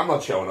 I'm like, I'm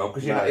not showing up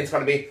because you know it's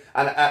going to be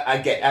an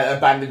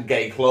abandoned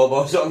gay club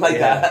or something like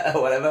that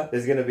or whatever.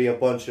 There's going to be a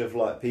bunch of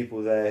like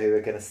people there who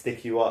are going to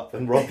stick you up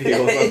and rob you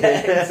or something.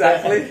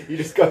 Exactly. You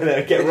just go there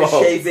and get robbed.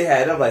 Shave your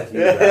head. I'm like,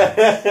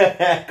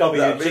 cover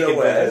your chicken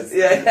feathers.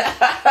 Yeah.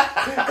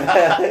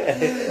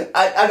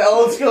 An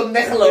old school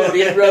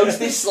Nickelodeon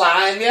roasty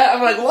slime. Yeah,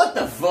 I'm like, what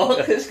the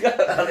fuck is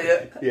going on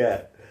here?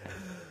 Yeah.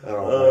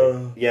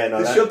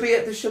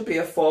 There should be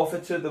a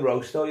forfeit to the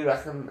roast though, you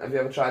reckon? Have you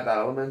ever tried that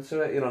element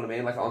to it? You know what I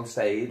mean? Like on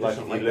stage like or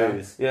something if you like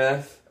lose. That.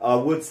 Yeah. I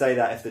would say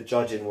that if the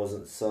judging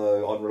wasn't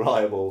so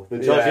unreliable. The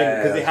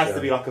judging, because it has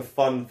to be like a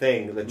fun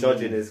thing. The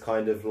judging is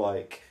kind of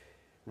like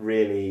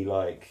really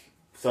like...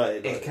 So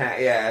it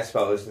can't, I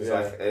suppose. It's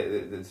like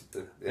it's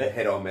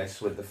hit or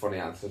miss with the funny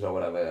answers or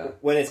whatever, yeah.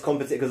 When it's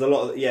competition, because a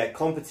lot of,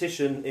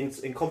 competition,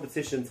 in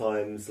competition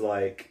times,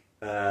 like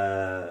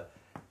the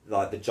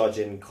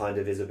judging kind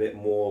of is a bit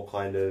more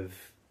kind of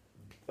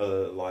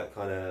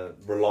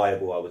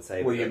reliable, I would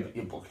say. Well, your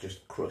book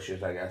just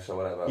crushes, I guess, or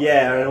whatever.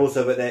 Yeah, and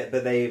also, but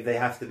they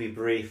have to be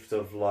briefed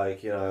of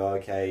like,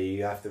 okay,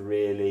 you have to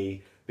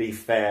really be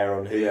fair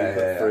on who you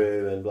put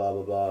through and blah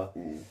blah blah.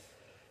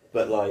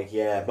 But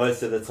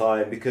most of the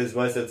time,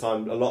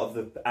 a lot of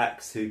the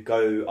acts who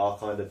go are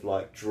kind of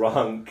like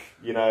drunk,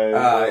 I mean,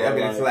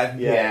 it's 11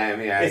 p.m.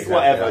 Yeah, it's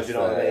whatever. Do you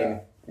know what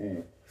I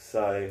mean?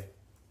 So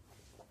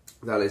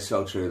that is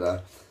so true,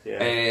 though.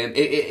 Yeah.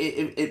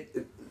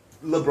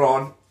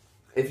 LeBron,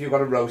 if you're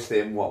gonna roast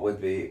him, what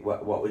would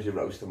you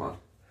roast him on?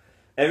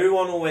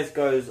 Everyone always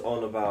goes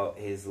on about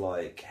his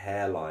like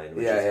hairline,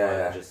 which is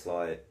kind of just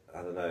like,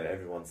 I don't know.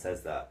 Everyone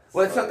says that.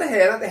 Well, it's not the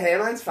hair. The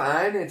hairline's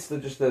fine. It's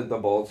just the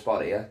bald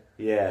spot here.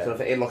 Yeah. So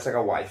if it looks like a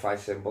Wi-Fi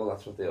symbol,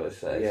 that's what they always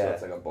say. Yeah. So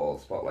it's like a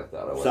bald spot like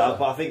that. Or so,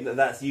 but I think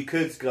that's you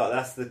could.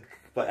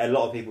 But a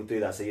lot of people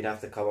do that. So you'd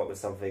have to come up with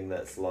something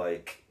that's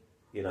like,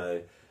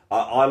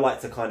 I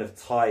like to kind of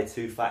tie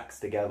two facts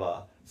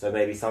together. So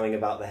maybe something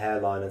about the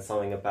hairline and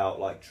something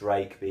about like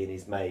Drake being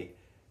his mate.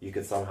 You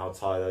could somehow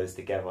tie those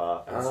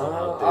together and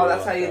somehow do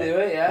that's how you do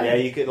it. Yeah. Yeah,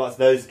 you could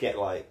those get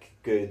like.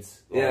 Good.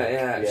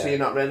 Yeah. So you're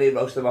not really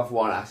roasting off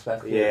one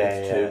aspect.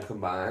 It's two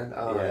combined.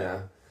 Oh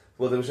yeah.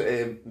 Well, there was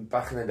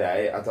back in the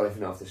day. I don't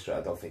even know if this is true.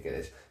 I don't think it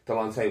is.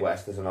 Delonte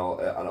West is an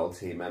old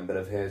team member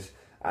of his,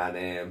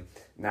 and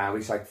now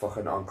he's like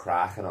fucking on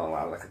crack and all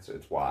that. Like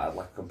it's wild.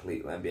 Like a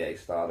complete NBA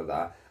star of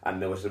that.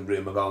 And there was a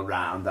rumor going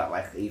round that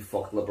like he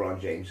fucked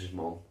LeBron James's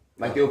mum.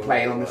 Like they were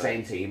playing on the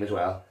same team as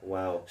well.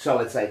 Wow. So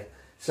it's like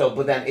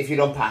but then if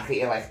you unpack it,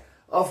 you're like,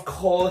 of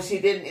course he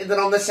didn't. They're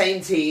on the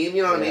same team,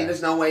 you know what I mean?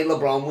 There's no way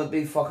LeBron would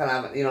be fucking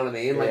having, you know what I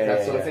mean? Like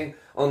that sort of thing.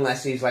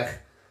 Unless he's like,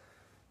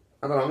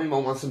 I don't know, my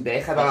mum wants some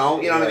dick, I don't know,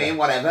 you know what I mean?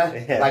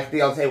 Whatever. Yeah. Like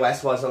Deontay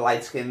West was a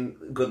light-skinned,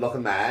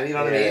 good-looking man, you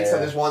know what I mean? So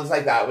there's ones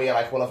like that where you're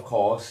like, well, of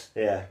course.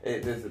 Yeah.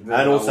 There's and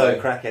also,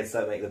 crackheads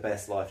don't make the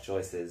best life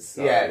choices.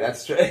 So. Yeah,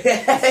 that's true.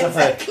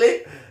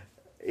 Exactly.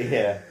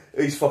 Yeah.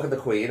 He's fucking the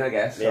queen, I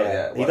guess. So,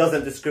 yeah. He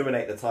doesn't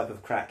discriminate the type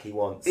of crack he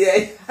wants.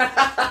 Yeah.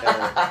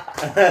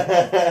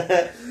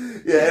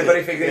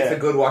 Everybody thinks it's the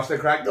good wash the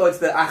crack. No, it's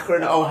the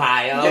Akron,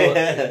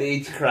 Ohio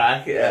needs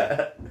crack.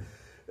 Yeah.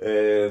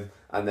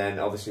 And then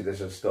obviously there's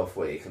just stuff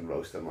where you can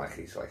roast him like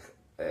he's like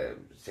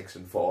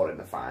 6-4 in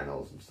the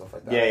finals and stuff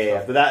like that.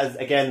 Yeah. But that is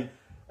again.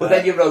 But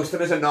then you roast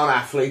him as a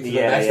non-athlete, the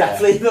best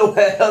athlete in the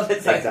world.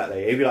 It's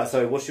exactly. He'd be like,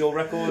 "So, what's your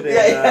record?"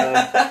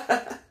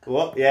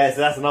 What? Yeah,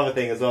 so that's another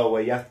thing as well,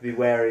 where you have to be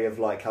wary of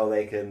like how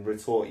they can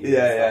retort you.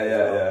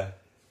 Yeah.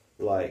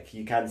 Like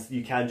you can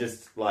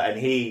just like, and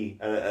he,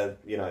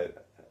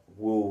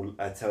 will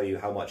tell you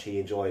how much he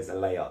enjoys a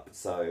layup.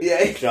 So do you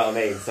know what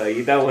I mean? So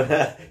you don't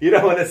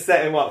want to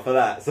set him up for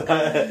that. So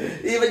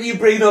even you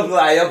bring up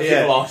layups,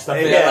 you've lost.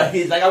 I feel like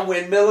he's like a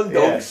windmill and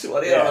dunks.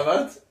 What are you on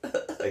about?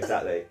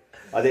 Exactly.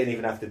 I didn't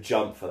even have to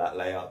jump for that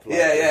layup. Like,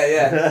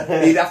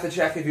 yeah. He'd have to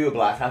check if you were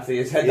black after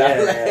you said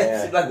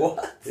that. He'd be like,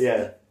 what?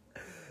 Yeah.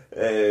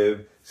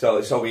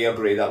 So we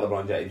agree that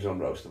LeBron James is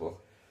unroastable.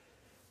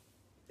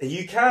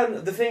 You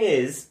can. The thing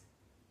is,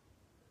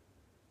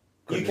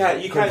 you can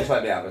just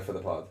let me have it for the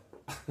pod.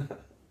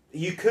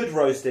 You could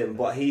roast him,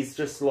 but he's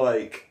just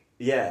like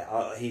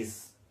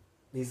he's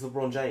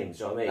LeBron James.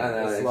 Do you know what I mean? I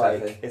know,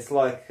 exactly. It's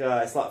like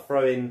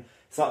throwing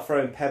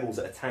pebbles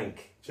at a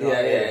tank. Do you know what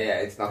I mean?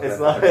 It's not. It's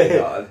like,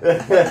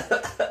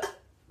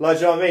 like,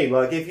 do you know what I mean?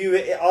 Like,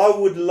 I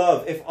would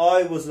love if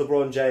I was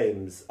LeBron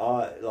James.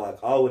 I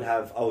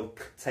would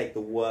take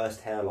the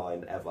worst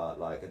hairline ever.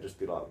 Like, I'd just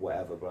be like,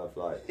 whatever, bruv.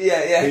 Like,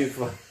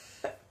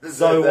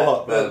 so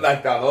what? The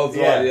McDonald's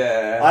one,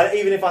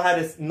 even if I had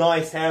a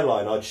nice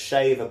hairline, I'd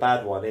shave a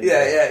bad one.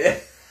 Yeah.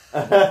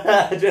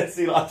 Just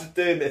see, like, I'm just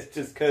doing this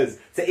just because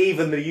to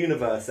even the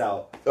universe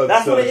out. Oh,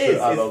 that's so what it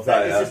is. It's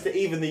just to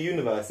even the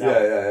universe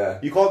out. Yeah.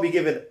 You can't be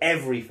given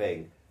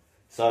everything.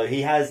 So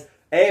he has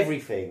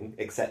everything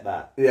except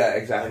that. Yeah,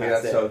 exactly.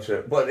 That's so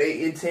true. But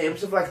in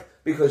terms of like,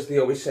 because they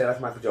always say like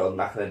Michael Jordan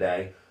back in the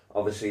day,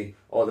 obviously,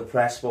 or the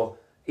press, but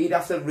he'd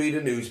have to read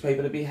a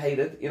newspaper to be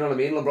hated. You know what I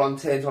mean?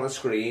 LeBron turns on a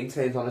screen,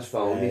 turns on his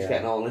phone, he's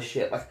getting all this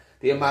shit. Like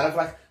the amount of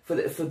like for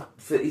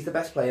he's the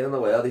best player in the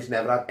world. He's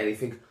never had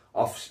anything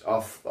off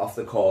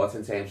the court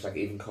in terms of, like,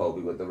 even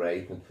Kobe with the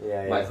rape and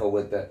Michael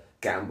with the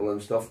gamble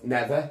and stuff.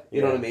 Never.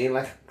 You know what I mean?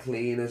 Like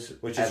clean as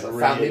which is really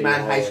family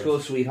man, hard. high school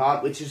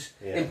sweetheart, which is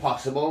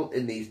impossible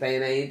in these day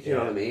and age. You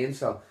know what I mean?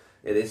 So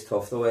it is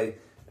tough the way.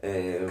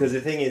 Because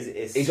the thing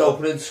is, he's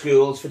opening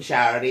schools for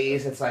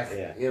charities. It's like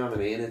you know what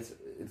I mean. It's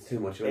too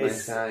much of a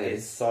nice time.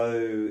 It's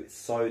so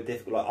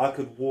difficult. Like I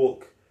could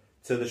walk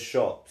to the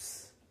shops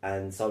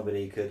and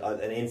somebody could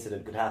an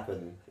incident could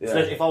happen.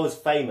 Especially if I was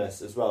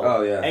famous as well.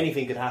 Oh yeah,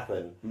 anything could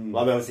happen.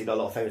 Well, I mean, obviously, a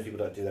lot of famous people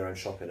don't do their own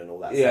shopping and all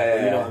that. Yeah, stuff,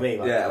 yeah, you know what I mean?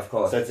 Like, yeah, of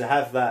course. So to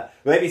have that,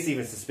 maybe it's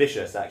even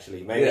suspicious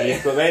actually.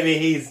 Maybe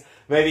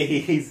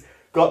he's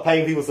got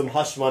paying people some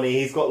hush money.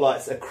 He's got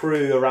like a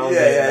crew around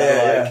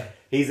him.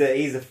 He's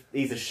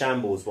a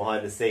shambles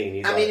behind the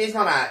scene. I mean, he's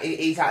not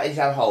he's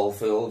at Whole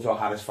Foods or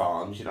Harris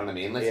Farms. You know what I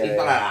mean? He's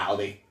not at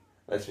Aldi.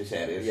 Let's be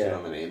serious. You know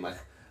what I mean?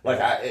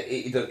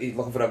 He's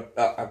looking for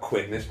a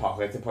quid in his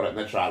pocket to put it in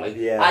the trolley.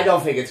 Yeah. I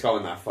don't think it's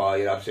going that far.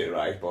 You're absolutely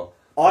right, but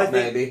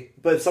maybe.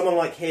 But someone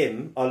like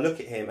him, I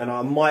look at him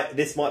and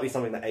this might be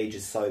something that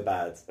ages so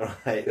bad,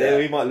 right? Yeah.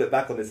 We might look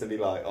back on this and be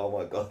like, oh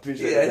my god, we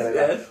should have done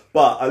that.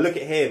 But I look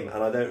at him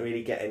and I don't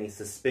really get any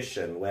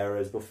suspicion.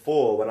 Whereas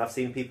before, when I've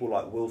seen people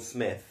like Will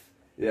Smith,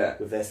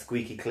 with their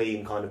squeaky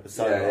clean kind of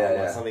persona, I'm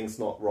like, something's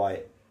not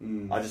right.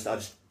 I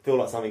just feel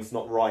like something's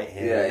not right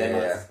here. And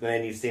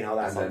then you've seen how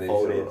that's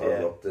unfolded.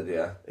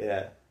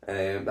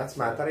 That's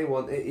mad that he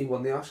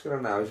won the Oscar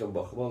and now he's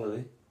unbookable, isn't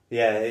he?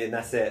 Yeah, and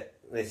that's it.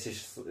 It's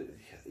just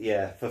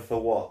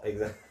for what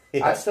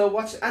exactly? I'd still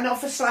watch. I know,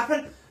 for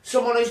slapping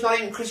someone who's not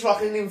even Chris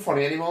Rock isn't even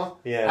funny anymore.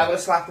 I would have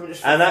slapped him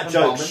just for and that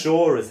joke bombing.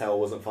 Sure as hell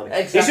wasn't funny.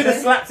 Exactly. You should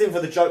have slapped him for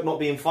the joke not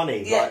being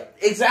funny. Yeah,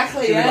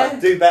 exactly. Like,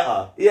 do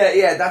better.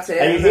 Yeah, that's it.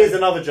 And here's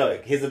another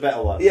joke. Here's a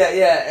better one.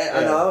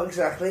 I know,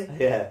 exactly.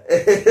 Yeah.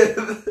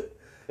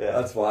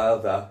 That's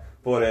wild, that.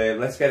 But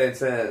let's get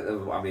into,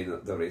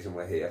 the reason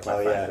we're here,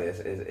 quite frankly,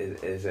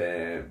 is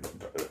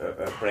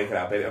break it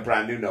up. A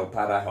brand new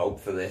notepad, I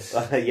hope, for this.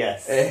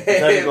 Yes.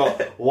 It's only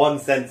got one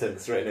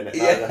sentence written in it.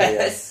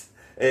 Yes.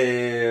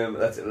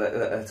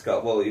 Let's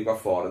go. Well, you've got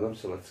 4 of them,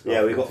 so let's go.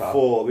 Yeah, we've got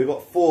 4. We've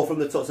got 4 from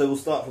the top, so we'll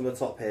start from the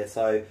top here.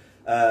 So,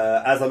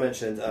 as I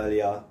mentioned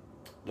earlier,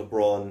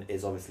 LeBron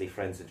is obviously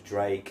friends with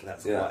Drake.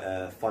 That's quite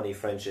a funny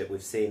friendship.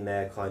 We've seen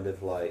their kind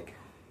of like,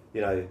 you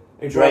know,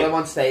 he brought him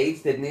on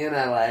stage, didn't he, in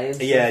LA?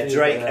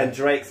 And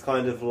Drake's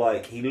kind of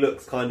like, he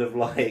looks kind of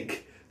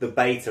like the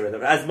beta,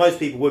 as most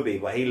people would be,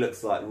 but he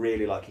looks like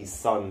really like he's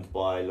sunned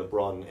by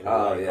LeBron in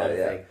a way, kind of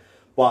thing.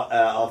 But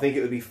I think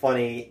it would be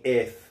funny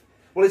if...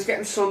 Well, he's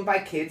getting sunned by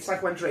kids,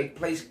 like when Drake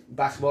plays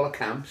basketball at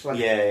camps. Like,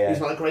 he's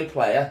not a great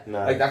player.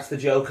 No. Like, that's the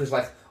joke, because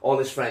like, all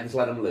his friends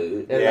let him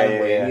lose,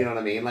 win, you know what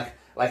I mean?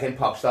 Like in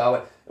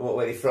Popstar,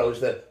 where he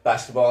throws the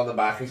basketball in the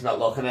back, he's not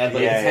looking at it,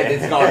 but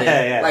it's gone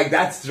in. Like,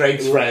 that's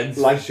Drake's friends.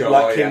 Like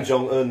Kim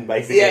Jong-un,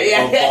 basically,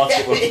 on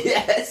basketball.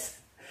 Yes.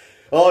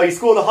 Oh, he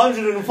scored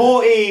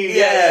 140!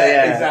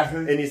 Yeah,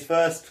 exactly. In his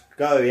first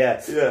go,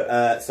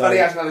 so but he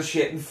hasn't had a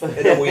shit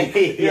in a week.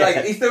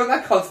 He's doing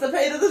that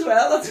constipated as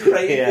well, that's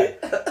great.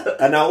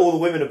 And now all the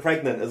women are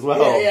pregnant as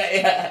well.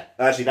 Yeah.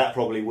 Actually, that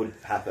probably would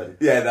happen.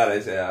 Yeah, that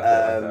is,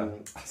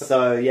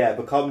 So,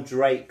 become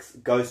Drake's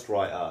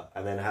ghostwriter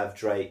and then have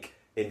Drake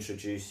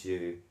introduce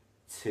you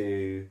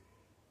to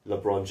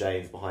LeBron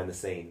James behind the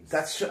scenes.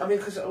 That's true. I mean,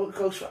 because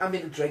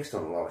Drake's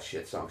done a lot of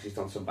shit songs. He's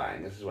done some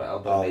bangers as well.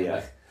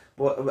 But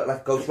but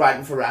like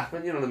ghostwriting for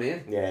rapping, you know what I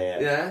mean?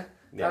 Yeah.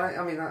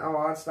 I mean, how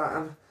hard's that?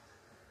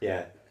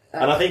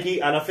 And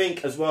I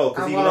think as well,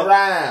 because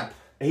rap.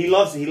 He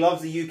loves the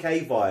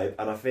UK vibe,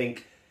 and I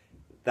think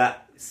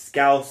that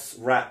Scouse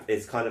rap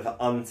is kind of an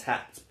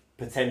untapped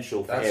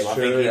potential for him. I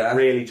think he'd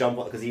really jump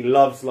on, because he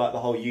loves like the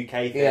whole UK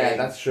thing. Yeah,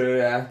 that's true.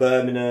 Yeah,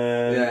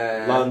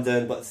 Birmingham,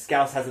 London, but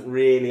Scouse hasn't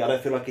really. I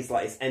don't feel like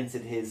it's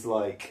entered his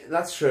like.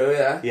 That's true.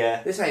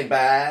 Yeah. This ain't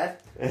bad.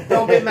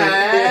 Don't be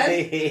mad.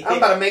 I'm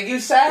about to make you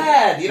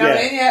sad. You know what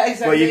I mean? Yeah,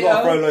 exactly. Well, you've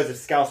got to throw loads of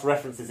Scouse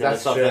references in and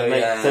stuff. True,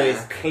 so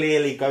it's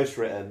clearly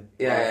ghostwritten.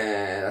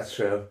 Yeah, that's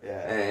true.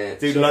 Yeah.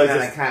 Do loads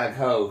of can of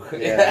Coke.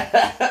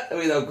 Yeah.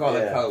 We don't call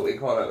it Coke. We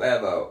call it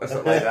Lemo or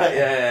something like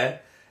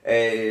that.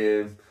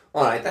 Yeah.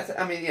 All right. That's it.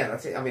 I mean,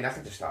 I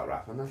can just start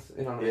rapping. That's,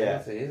 you know what I mean?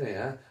 That's easy.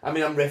 Yeah. I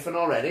mean, I'm riffing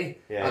already.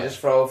 Yeah. I'll just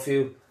throw a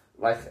few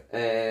like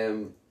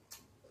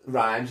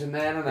rhymes in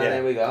there, and then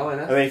there we go.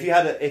 Innit? I mean,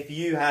 if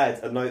you had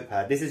a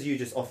notepad, this is you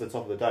just off the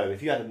top of the dome.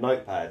 If you had a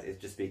notepad, it'd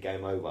just be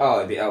game over.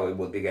 It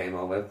would be game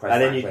over.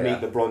 And then you'd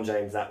meet LeBron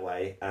James that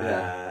way,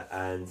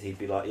 and he'd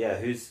be like,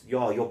 "Who's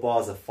your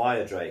bars are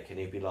fire, Drake?" And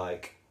he'd be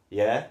like,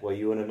 "Yeah, well,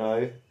 you want to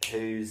know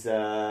who's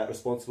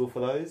responsible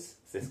for those?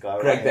 It's this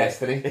guy, Greg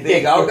Destiny. There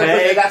you go.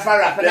 That's my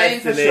rapper name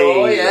for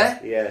sure. Yeah.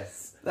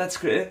 Yes. That's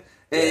great.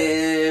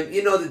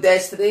 You know the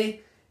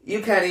Destiny.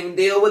 You can't even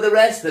deal with the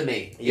rest of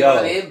me. You know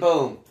what I mean?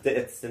 Boom.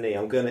 Destiny,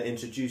 I'm going to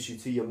introduce you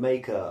to your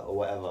maker or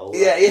whatever.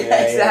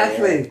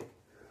 Exactly.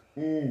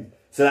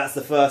 So that's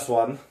the first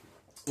one.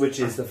 Which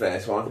is the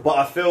first one. But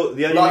I feel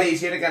the only a lot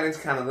easier to get into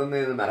Canada than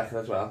in America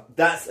as well.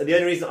 That's the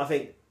only reason I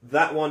think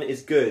that one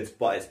is good,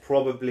 but it's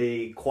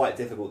probably quite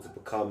difficult to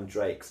become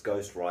Drake's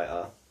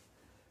ghostwriter.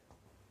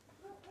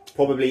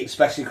 Probably,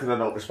 especially because I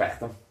don't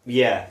respect him.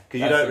 Yeah,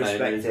 because you don't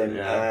respect him,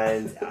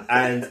 and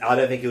I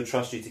don't think he'll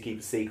trust you to keep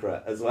a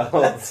secret as well.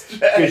 Because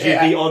you'd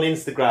be on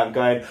Instagram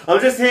going,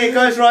 "I'm just here,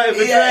 ghostwriter for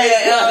Drake."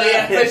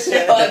 Yeah, for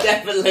sure,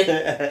 definitely.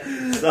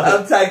 So,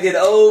 I'm tagging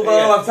Ovo,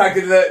 I'm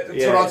tagging the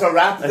Toronto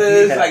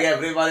Raptors, like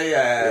everybody.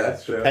 Yeah,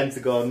 that's true.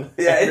 Pentagon.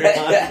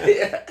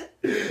 Yeah.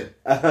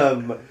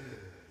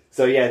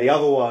 So yeah, the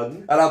other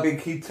one, and I'll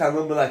keep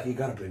telling them like, you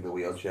gotta bring the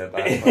wheelchair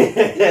back. You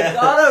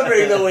gotta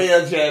bring the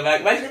wheelchair back.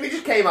 Imagine if he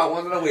just came out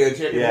wanting a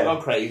wheelchair, people would go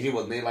crazy,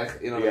 wouldn't he?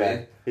 Like, you know what I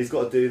mean? He's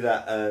got to do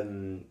that.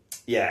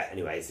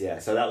 Anyways,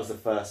 so that was the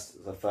first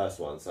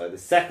one. So the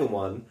second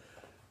one,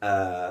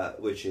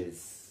 which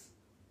is,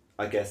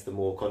 I guess, the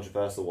more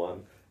controversial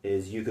one,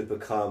 is you could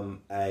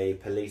become a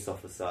police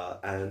officer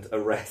and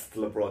arrest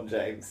LeBron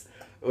James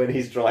when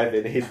he's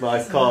driving his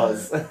nice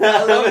cars.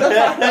 I love the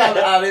fact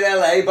that I'm in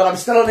LA, but I'm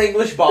still an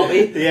English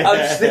Bobby.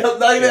 I'm still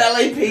not even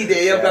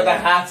LAPD. I've got the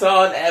hat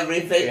on,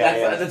 everything,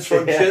 and the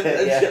truncheon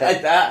and shit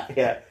like that.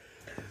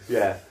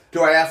 Yeah.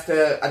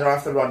 I don't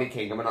have to Rodney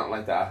King, I'm not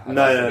like that.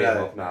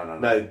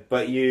 No,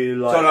 but you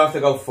like... So I don't have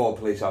to go full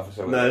police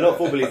officer. No, not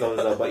full police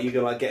officer, but you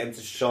can like get him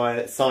to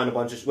sign a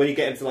bunch of... When you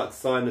get him to like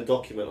sign a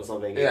document or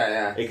something,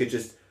 it could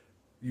just...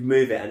 You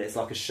move it and it's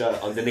like a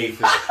shirt underneath.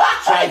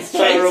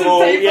 Transferable,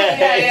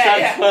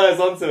 transfers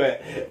onto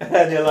it.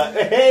 And you're like,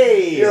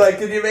 hey! You're like,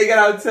 can you make it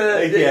out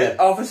to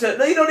officer?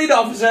 No, you don't need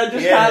officer,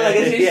 just kind of like,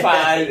 it's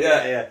fine.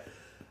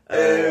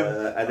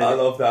 And then I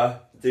love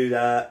that. Do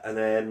that, and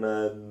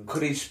then...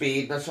 could he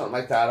speed or something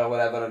like that or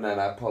whatever, and then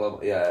I'd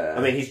pull him,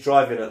 I mean, he's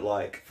driving at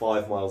like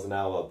 5 miles an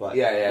hour, but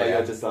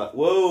you're just like,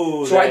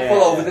 whoa! So I'd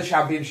pull over the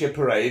championship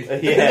parade.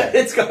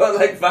 It's going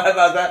like 5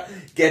 miles an hour.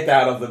 Get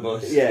down off the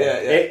bus.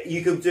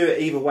 You could do it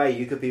either way.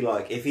 You could be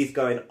like, if he's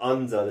going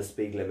under the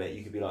speed limit,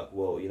 you could be like,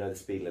 well, you know the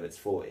speed limit's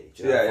 40.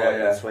 Do you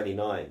know,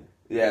 29.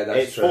 Yeah, that's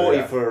it's true. It's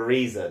 40 for a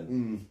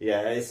reason.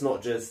 Yeah, it's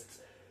not just...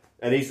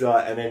 And he's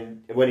like, and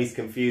then when he's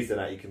confused in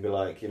that, you can be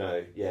like,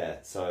 sign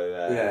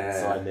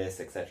this,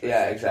 etc.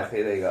 Yeah,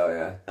 exactly. There you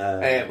go.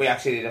 We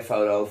actually need a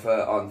photo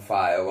on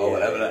file or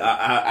whatever,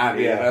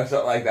 or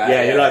something like that.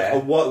 Yeah, you're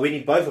like, what? We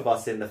need both of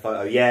us in the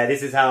photo. Yeah,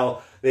 this is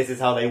how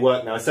they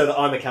work now, so that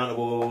I'm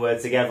accountable. We're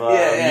together. You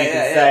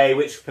can say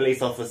which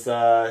police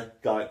officer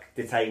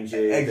detained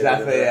you.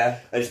 Exactly. And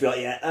just be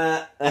like,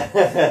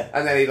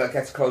 and then he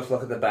gets a close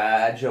look at the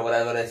badge or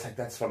whatever. It's like,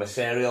 that's from a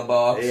cereal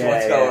box.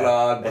 What's going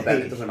on? But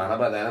then it doesn't matter.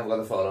 By then I've got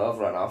the photo of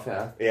right off.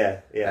 And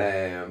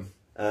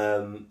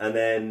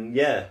then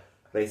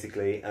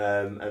basically,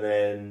 and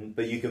then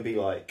but you can be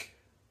like.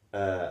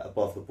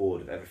 Above the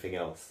board of everything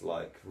else,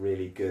 like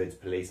really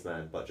good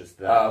policeman, but just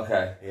that. Oh,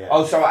 okay. Yeah.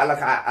 Oh, so I have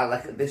to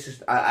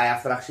actually I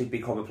have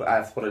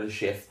to put in a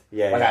shift.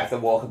 I have to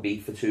walk a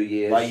beat for 2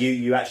 years. Like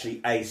you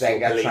actually ace your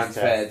police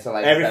transferred test. To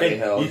like everything.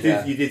 Hills,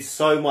 you did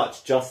so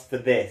much just for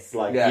this.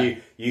 Like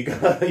you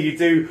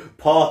do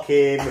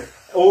parking,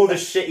 all the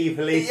shitty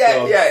police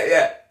jobs.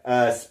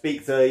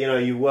 Speak to,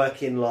 you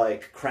work in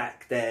like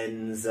crack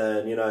dens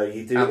and you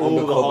do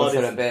all the hardest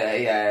for a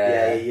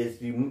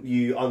bit,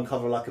 you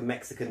uncover like a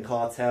Mexican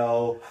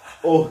cartel,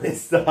 all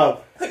this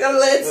stuff. I got to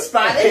learn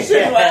Spanish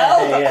as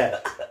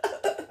well.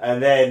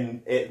 And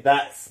then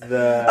that's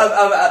the.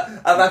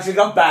 I've actually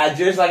got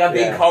badges, like I've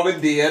been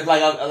commandeered,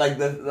 like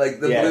the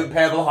Blue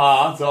Pebble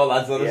Heart, all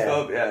that sort of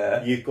stuff.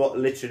 Yeah. You've got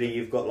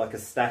like a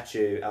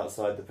statue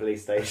outside the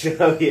police station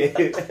of you.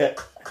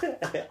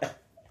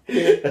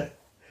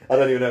 I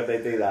don't even know if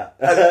they do that.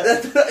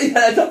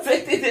 I don't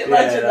think they did.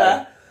 Imagine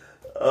that.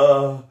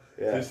 Oh,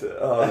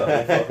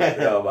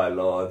 oh my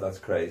lord, that's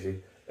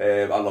crazy.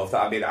 I love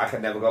that. I mean, I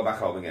can never go back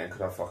home again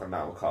because I fucking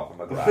now a cop in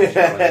my garage.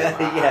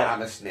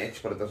 I'm a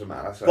snitch, but it doesn't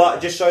matter. So, but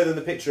just show them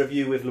the picture of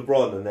you with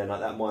LeBron, and then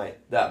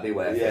that'd be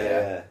worth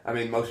it. I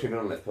mean, most people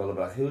on Liverpool will be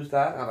like, "Who's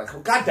that?" I'm like,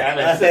 "Oh, God damn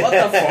it! What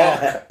the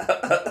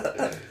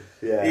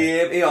fuck?"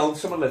 He owns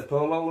some of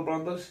Liverpool.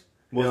 LeBron does.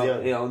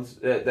 He owns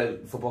the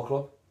football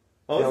club.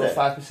 He owns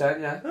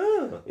 5%.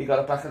 Oh. He got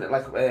it back in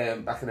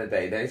the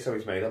day, so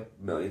he's made up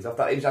millions off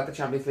that. He was at the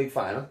Champions League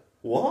final.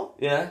 What?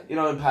 Yeah, in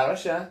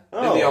Paris, in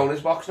the owner's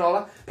box and all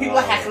that. People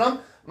are heckling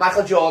him.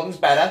 Michael Jordan's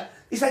better.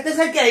 He's like, there's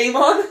a game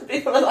on.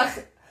 People are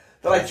like,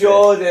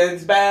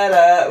 Jordan's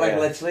better.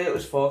 Literally, it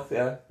was fucked,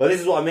 Well,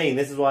 this is what I mean.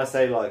 This is why I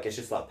say, it's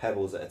just like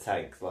pebbles at a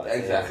tank.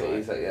 Exactly.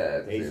 He's like,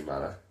 it doesn't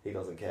matter. He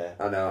doesn't care.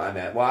 I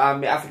know. Well,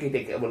 I think he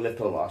did get a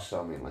little loss,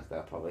 so I mean,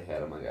 that probably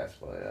hurt him, I guess,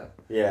 but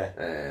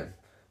yeah.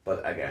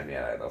 But again,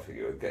 I don't think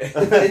he would get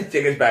check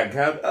his bank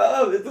account.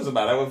 Oh, it doesn't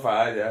matter, we're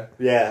fine,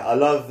 Yeah, I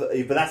love...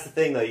 But that's the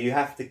thing, though. You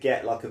have to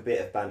get, a bit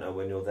of banter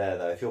when you're there,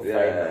 though. If you're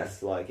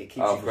famous, it keeps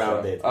you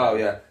grounded. Sure. Oh,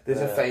 yeah. There's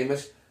a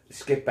famous...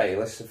 Skip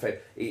Bayless.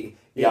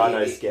 I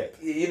know Skip.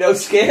 You know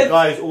Skip? The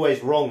guy who's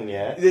always wrong,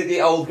 yeah?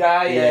 The old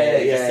guy,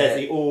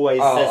 He always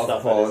says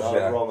stuff course, and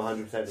it's wrong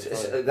 100% of the time.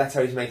 So that's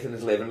how he's making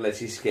his living,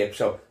 literally Skip.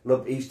 So,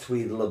 look, he's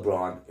tweeted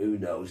LeBron, who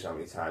knows how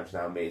many times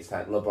now,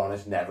 LeBron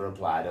has never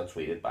replied or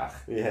tweeted back.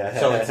 Yeah.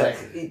 So it's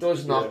like, he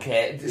does not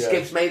care.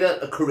 Skip's made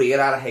a career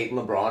out of hating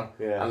LeBron,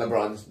 and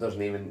LeBron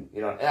doesn't even,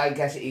 you know, I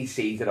guess he's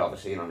seated,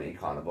 obviously, you know what I mean, he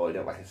can't avoid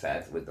it, like I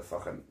said, with the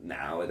fucking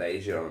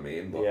nowadays, you know what I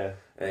mean? But,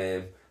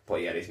 But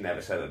he's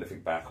never said anything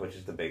back, which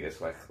is the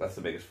biggest, that's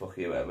the biggest fuck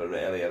you ever,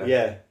 really.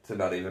 To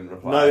not even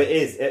reply. No, it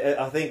is.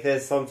 I think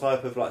there's some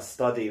type of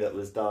study that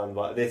was done,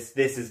 but this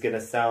is going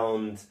to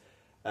sound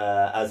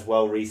as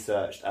well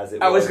researched as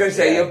it was. I was going to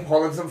say, you're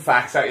pulling some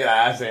facts out your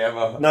ass here,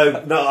 but...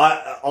 No,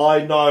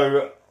 I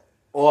know...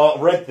 Well,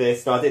 I read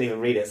this, no, I didn't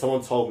even read it.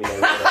 Someone told me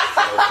they read it.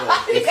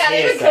 You can't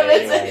even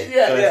commit it.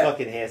 It's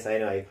fucking hearsay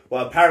anyway.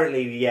 Well,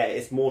 apparently,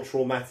 it's more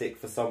traumatic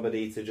for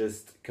somebody to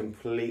just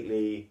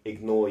completely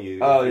ignore you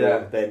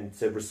than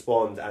to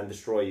respond and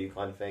destroy you,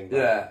 kind of thing.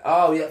 Yeah.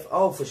 Oh, yeah.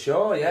 Oh, for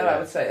sure. Yeah, I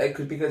would say it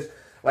could, because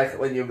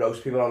when you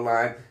roast people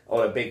online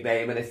or a big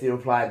name, and if they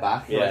reply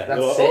back,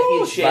 that's sick.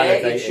 You'd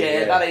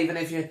share that even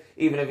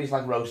if he's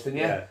roasting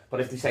you. Yeah.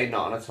 But if they say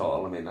nothing at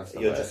all, I mean, that's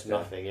you're just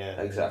nothing.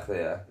 Yeah. Exactly.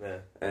 Yeah.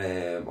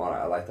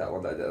 Alright, I like that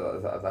one.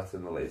 That's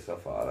in the lead so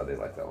far. I do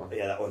like that one.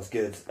 Yeah, that one's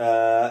good.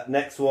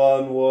 Next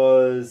one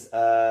was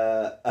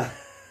right.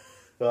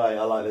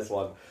 I like this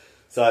one.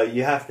 So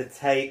you have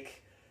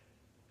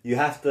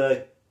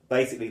to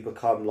basically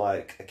become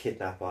like a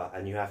kidnapper,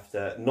 and you have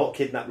to not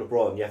kidnap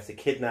LeBron. You have to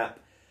kidnap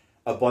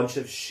a bunch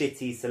of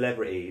shitty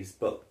celebrities,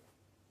 but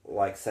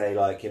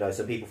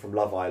some people from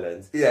Love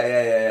Island.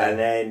 Yeah. And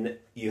then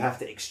you have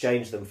to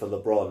exchange them for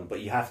LeBron, but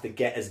you have to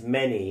get as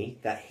many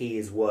that he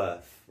is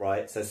worth,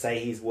 right? So say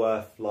he's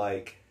worth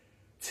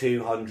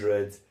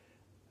 200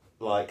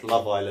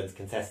 Love Island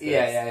contestants.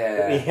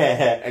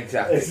 Yeah.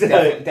 Exactly. So,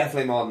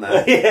 definitely more than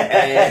that.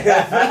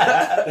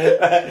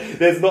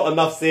 There's not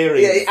enough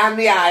series. Yeah, and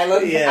the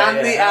island,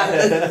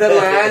 the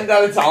land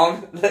that it's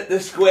on,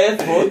 the square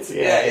foot.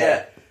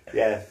 Yeah.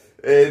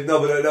 No,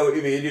 but I know what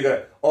you mean. You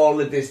got all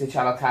the Disney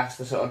Channel cast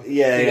or something.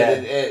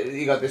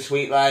 You got the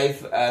Sweet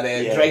Life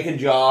and Drake and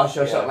Josh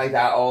or something like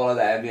that. All of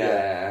them.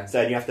 Yeah.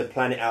 So you have to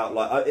plan it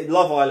out. In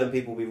Love Island,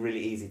 people will be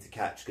really easy to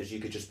catch, because you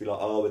could just be like,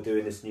 "Oh, we're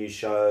doing this new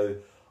show.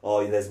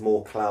 Oh, there's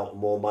more clout,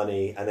 more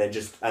money," and then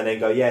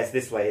go, "Yeah, it's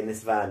this way in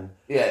this van."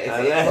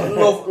 Yeah.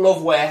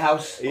 Love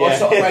Warehouse or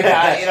something like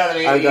that. You know what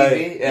I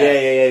mean?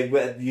 Yeah.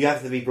 You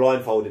have to be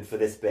blindfolded for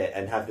this bit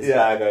and have this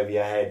bag over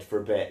your head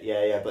for a bit.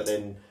 But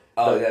then.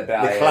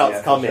 The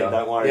clout's coming, sure.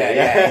 Don't worry.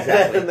 Yeah,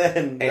 exactly.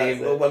 And then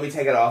when we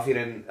take it off, you're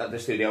in at the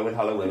studio with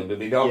Hollow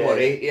Willoughby. Don't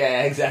worry.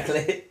 Yeah,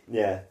 exactly.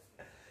 Yeah.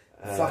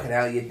 Fucking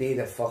hell, you'd need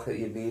a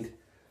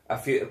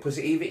few, because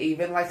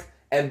even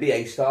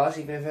NBA stars,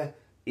 even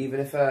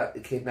if I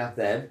kidnap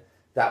them,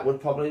 that would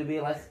probably be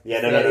no, not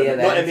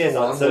NBA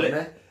stars.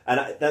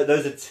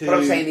 Those are two. But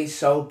I'm saying he's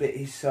so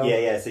big. So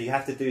you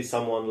have to do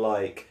someone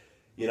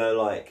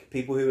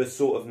people who are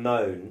sort of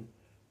known,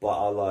 but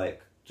are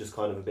just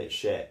kind of a bit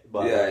shit.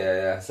 But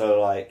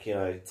so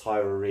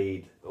Tyra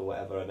Reid or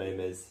whatever her name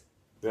is.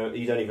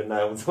 You don't even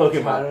know what I'm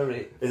talking about.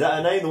 Reid. Is that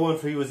her name? The one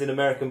who was in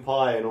American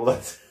Pie and all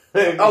that.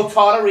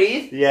 Tara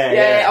Reid?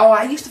 Yeah. Oh,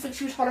 I used to think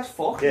she was hot as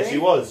fuck. Yeah, she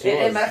was.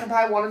 In American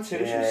Pie 1 and 2, she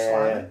was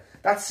slamming. Yeah.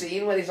 That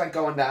scene where he's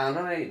going down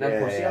and eating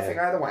her pussy, I think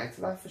I had a wank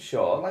to that for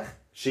sure.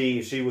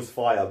 She was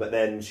fire, but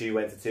then she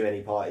went to too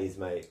many parties,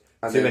 mate.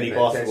 And too many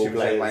basketball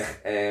players.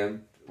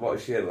 What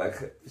was she in,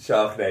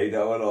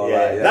 Sharknado and all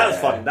that? Yeah, that was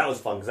fun. That was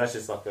fun, because that's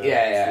just a...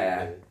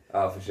 Yeah.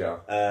 Oh, for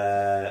sure.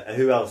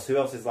 Who else? Who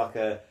else is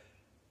a...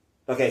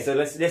 Okay, so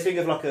let's think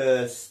of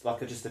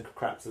just a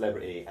crap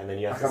celebrity, and then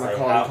you have to say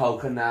Macaulay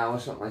Culkin now or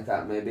something like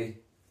that, maybe.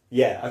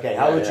 Yeah. Okay.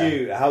 How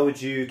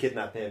would you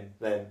kidnap him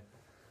then?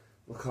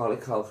 Macaulay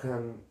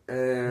Culkin.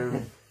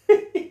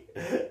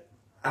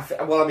 I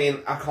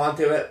can't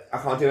do it. I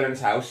can't do it in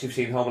his house. You've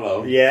seen Home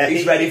Alone. Yeah.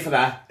 He's ready for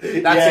that.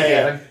 That's a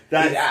given.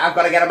 I've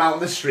got to get him out on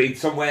the street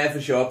somewhere for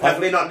sure.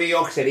 Probably not New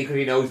York City, because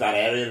he knows that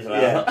area as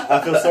well. Yeah.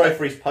 I feel sorry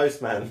for his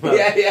postman.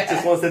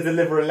 Just wants to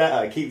deliver a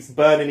letter. Keeps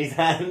burning his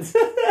hands.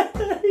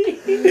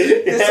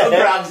 Just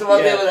grabs him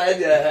on the other end.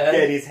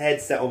 Getting his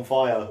head set on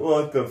fire.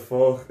 What the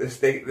fuck? What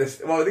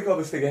were they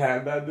called? The sticky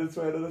hand bandits,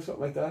 weren't they, or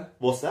something like that?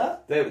 What's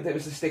that? There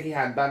was the sticky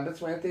hand bandits,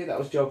 weren't they? That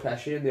was Joe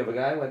Pesci and the other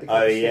guy. Weren't they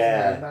called the sticky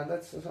hand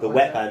bandits or something? The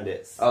wet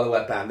bandits. Oh, the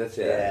wet bandits.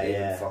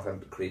 Yeah.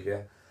 Fucking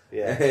creepier.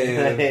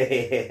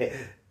 Yeah.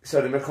 So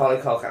the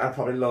Macaulay Culkin, I'd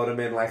probably load him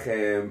in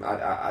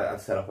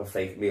I'd set up a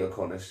fake Mila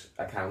Kunis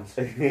account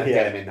and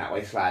get him in that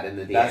way, slide in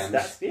the DMs.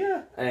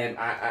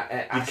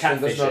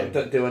 Ashton does not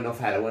do enough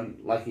heroin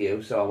like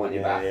you, so I want you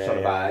back, sort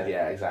of vibe.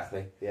 Yeah,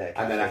 exactly. Yeah,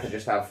 and then I could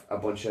just have a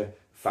bunch of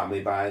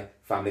Family Guy,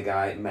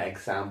 Meg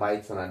sound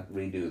bites, and I'd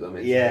redo them.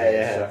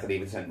 So I could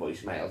even send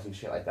voicemails and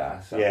shit like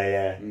that. So,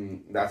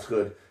 that's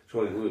good.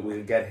 So we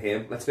could get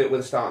him. Let's do it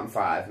with a starting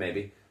 5,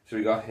 maybe. So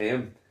we got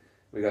him.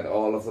 We got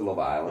all of the Love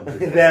Island.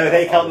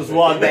 They count as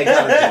one. They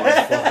count as one.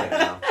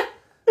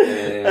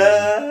 Fucking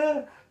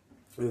hell.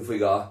 Who have we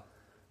got?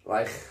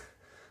 like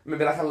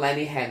maybe like a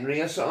Lenny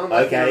Henry or something.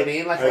 Like, you know what I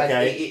mean?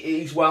 Like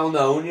he's well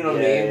known. You know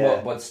what I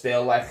mean? But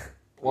still, like,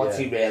 what's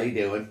he really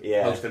doing?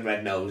 Hosting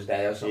Red Nose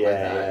Day or something like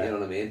that. You know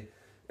what I mean?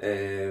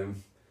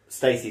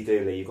 Stacey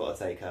Dooley, you've got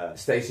to take her.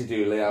 Stacey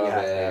Dooley,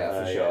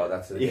 for sure.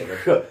 That's a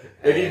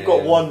if you've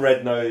got one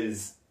red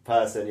nose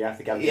person, you have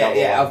to get the other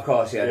one. Of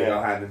course, they go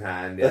hand in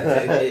hand.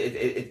 Yeah.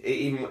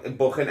 Even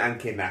booking and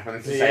kidnapping,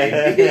 it's the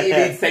same. You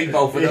need to take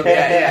both of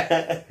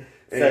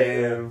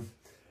them.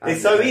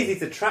 It's so easy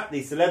to trap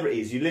these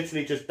celebrities. You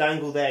literally just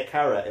dangle their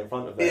carrot in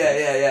front of them.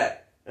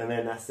 And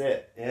then that's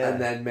it. Yeah. And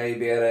then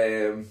maybe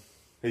at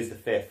who's the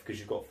fifth? Because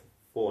you've got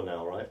 4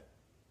 now, right?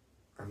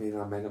 I mean,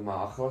 I made a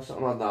Markle or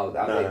something.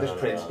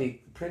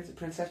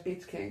 Princess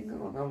beats King. I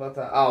don't know about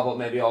that. Oh, but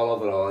maybe all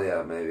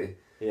overall, maybe.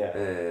 Yeah.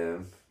 I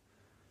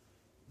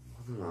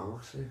don't know,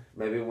 actually.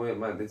 Maybe we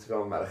might need to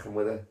go American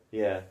with it.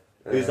 Yeah.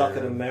 Who's like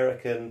an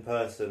American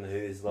person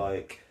who's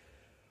like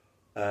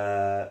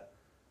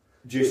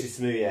Juicy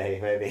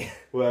Smouye, maybe.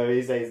 Whatever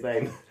you say his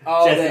name.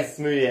 Oh,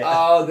 Jesse Smouye.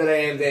 Oh, the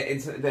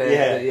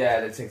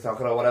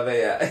TikToker or whatever,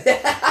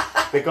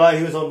 The guy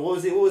who was on,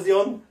 what was he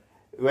on?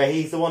 Where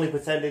he's the one who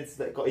pretended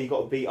that he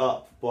got beat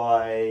up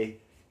by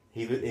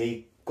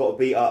he got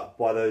beat up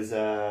by those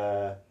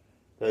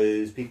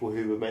people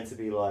who were meant to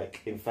be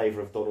like in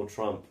favour of Donald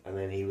Trump, and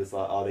then he was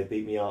like, "Oh, they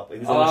beat me up." He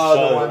was on a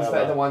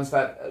show. The ones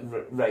that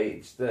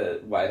raged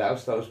the White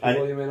House. Those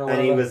people, you mean?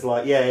 And he was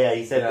like,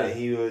 He said that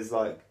he was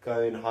like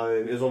going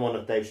home. It was on one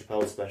of Dave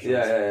Chappelle's specials.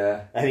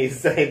 And he's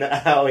saying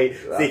that how he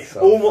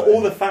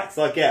all the facts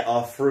I get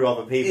are through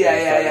other people.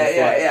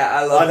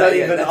 I love I don't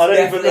even know.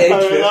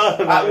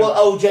 Well,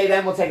 OJ.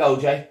 Then we'll take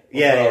OJ.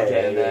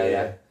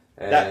 Yeah.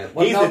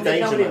 He's the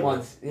danger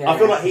man. I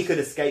feel like he could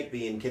escape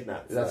being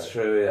kidnapped. That's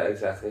true,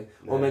 exactly.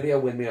 Or maybe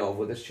he'll win me over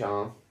with his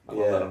charm. I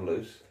won't let him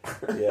loose.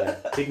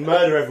 He'd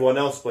murder everyone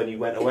else when you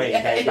went away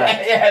and came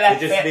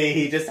back.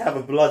 He'd just have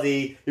a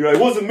bloody... It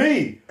wasn't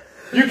me!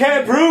 You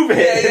can't prove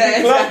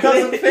it! The club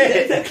doesn't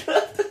fit!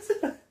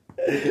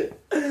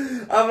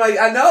 I'm like,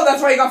 I know,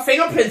 that's why you got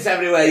fingerprints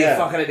everywhere, you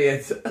fucking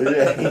idiot.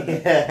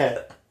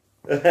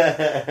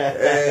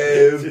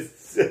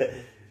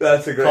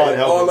 That's a great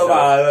All of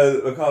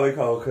Ireland, Macaulay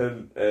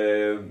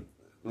Culkin,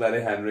 Lenny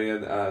Henry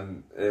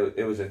and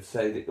it was it.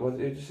 Say what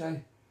did you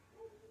say?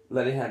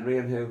 Lenny Henry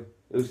and who?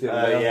 Who's the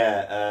other?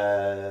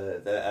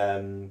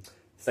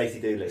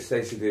 Stacey Dooley.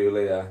 Stacey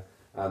Dooley,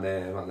 and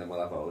then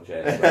we'll have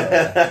OJ.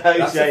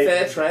 That's a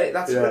fair trade.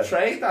 That's a good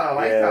trade. I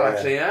like that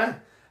actually.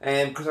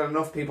 Because there are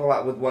enough people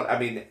that would want. I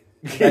mean,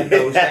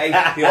 those days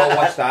they all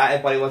watch that.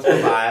 Everybody wants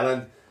Love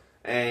Island.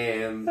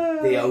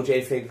 The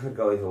OJ thing could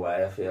go either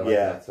way. I feel like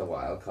that's a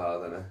wild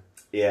card, isn't it?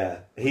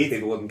 Yeah,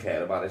 people wouldn't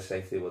care about his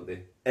safety, would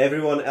they?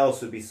 Everyone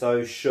else would be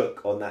so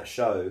shook on that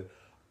show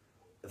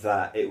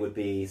that it would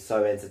be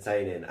so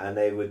entertaining, and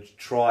they would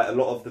try. A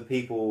lot of the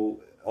people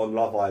on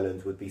Love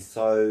Island would be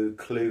so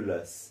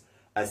clueless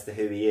as to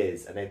who he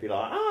is, and they'd be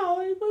like,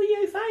 "Oh, what are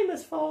you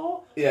famous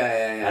for?"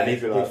 And he'd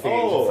be like,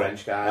 "Oh,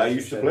 French guy. I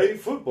used to play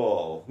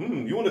football.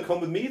 You want to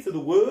come with me to the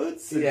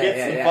woods and get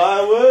some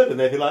firewood?" And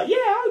they'd be like,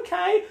 "Yeah,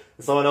 okay."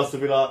 And someone else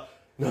would be like,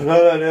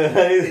 "No."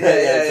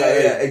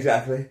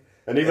 Exactly.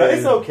 And he'd be like,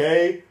 "It's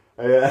okay.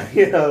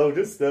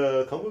 Just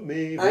come with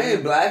me." I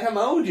ain't black. I'm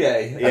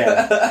OJ.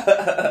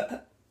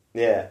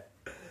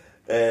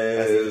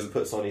 As he just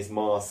puts on his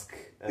mask.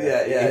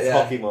 His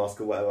hockey mask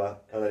or whatever.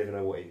 I don't even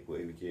know what he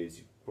would use.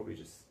 He'd probably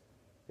just,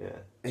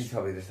 He'd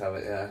probably just have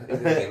it, He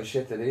didn't give a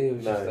shit, did he?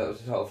 That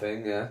was his whole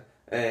thing,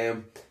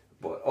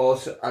 But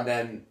also, and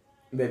then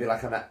maybe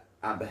like an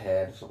Amber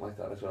Heard or something like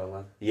that as well,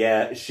 man.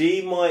 Yeah,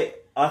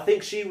 I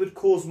think she would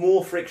cause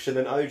more friction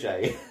than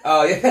OJ.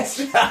 Oh, yes.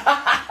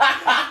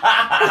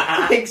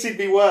 I think she'd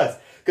be worse.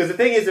 Because the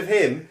thing is with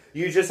him,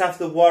 you just have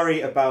to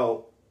worry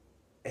about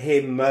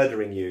him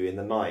murdering you in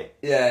the night.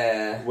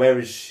 Yeah.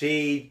 Whereas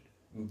she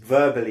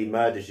verbally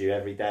murders you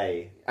every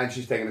day. And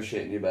she's taking a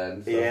shit in your bed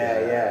and stuff.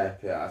 Yeah,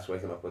 that's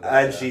waking up with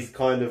that. And she's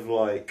kind of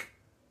like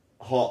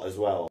hot as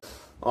well.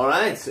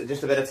 Alright, so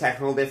just a bit of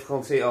technical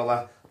difficulty, all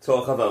that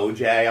talk of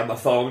OJ on my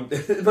phone.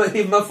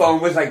 Even my phone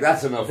was like,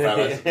 that's enough,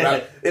 fellas.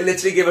 It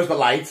literally gave us the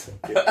light.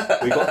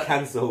 We got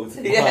cancelled.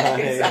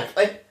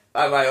 Exactly.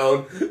 By my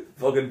own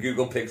fucking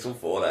Google Pixel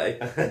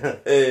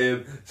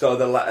 4a. So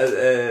the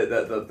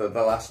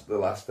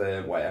last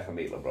way I can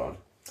meet LeBron.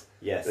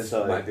 Yes, this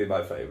might be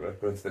my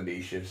favourite, but it's the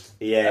niches.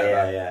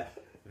 Yeah.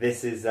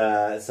 This is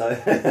so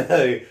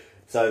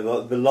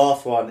the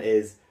last one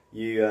is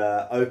you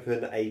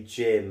open a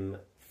gym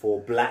for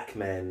black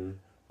men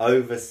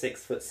over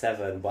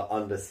 6'7" but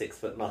under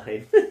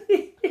 6'9".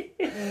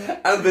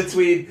 And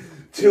between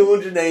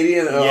 280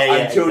 and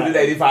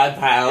 285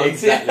 pounds.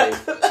 Exactly.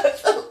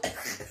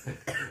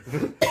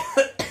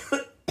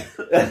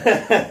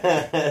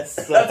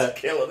 That's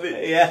killing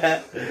me.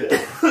 Yeah.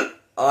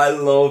 I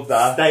love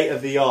that. State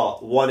of the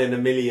art, 1 in a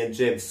million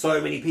gym. So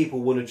many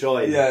people want to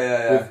join.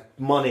 With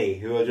money,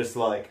 who are just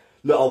like,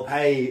 look, I'll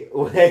pay.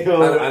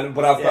 But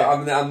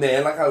I'm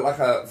there like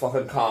a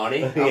fucking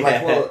carny. I'm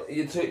like, well,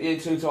 you're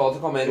too tall to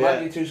come in,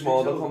 man. You're too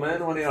small to come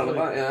in. What are you on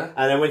about? Yeah.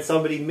 And then when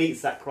somebody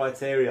meets that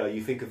criteria,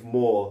 you think of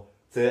more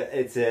to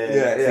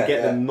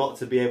get them not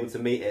to be able to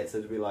meet it.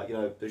 So to be like,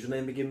 does your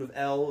name begin with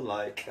L?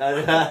 Like, I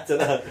don't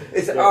know.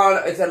 It's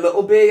a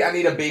little B. I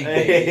need a big B.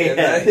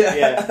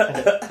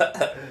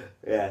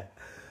 Yeah.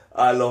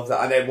 I love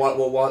that. And then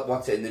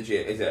what's in the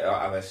gym? Is it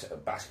a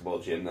basketball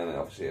gym? Then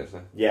obviously, isn't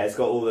it? Yeah, it's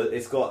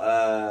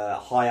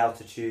got high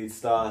altitude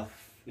stuff.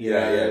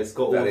 It's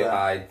got very all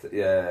that. high.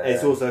 Yeah.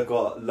 It's also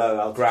got low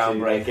altitude.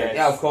 Groundbreaking.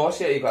 Yeah, of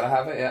course. Yeah, you got to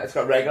have it. Yeah, it's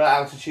got regular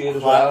altitude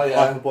as well.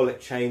 Yeah. Hyperbolic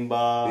chamber.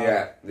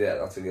 Yeah,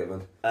 that's a good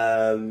one.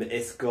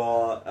 It's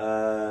got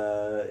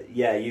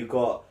you've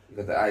got. You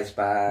got the ice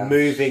bath.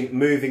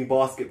 Moving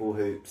basketball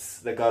hoops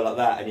that go like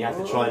that, and you have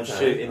to try and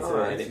shoot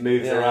into it, and it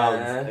moves around,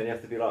 and you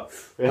have to be like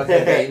a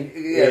game,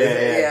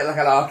 like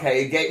an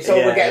arcade game. So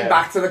we're getting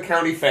back to the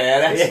county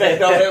fair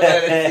aspect of it,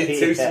 where it's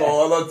too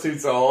small or too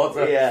tall.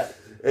 So.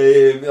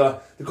 A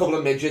couple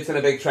of midgets in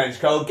a big trench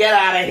coat. Get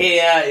out of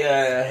here!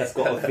 Yeah. It's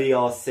got a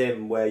VR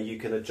sim where you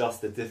can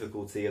adjust the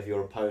difficulty of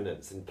your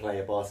opponents and play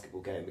a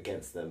basketball game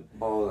against them.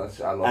 Oh, I love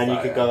that. And you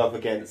could go up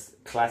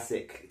against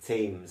classic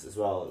teams as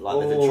well, like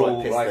the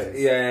Detroit Pistons.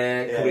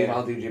 Kareem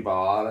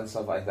Abdul-Jabbar and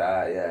stuff like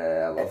that.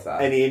 Yeah, I love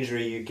that. Any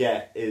injury you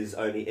get is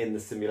only in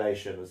the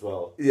simulation as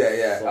well.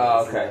 Yeah. So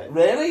okay.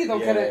 Really? You don't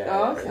get it?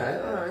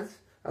 Okay. All right.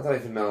 I don't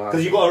even know.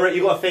 Because you got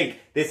to think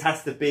this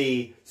has to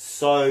be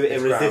so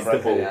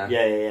irresistible.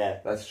 Yeah.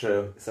 That's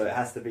true. So it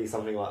has to be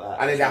something like that.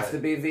 And it has to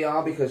be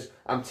VR because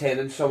I'm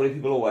turning so many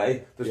people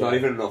away. There's not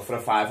even enough for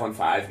a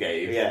 5-on-5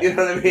 game. Yeah. You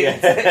know what I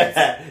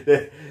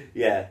mean?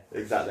 Yeah,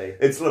 exactly.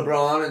 It's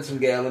LeBron and some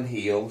girl in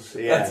heels.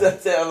 Yeah.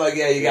 That's it. I'm like,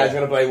 you guys are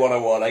gonna play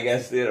 1-on-1. I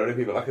guess the only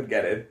people I could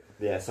get in.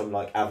 Yeah, some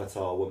like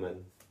avatar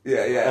woman.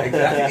 Yeah,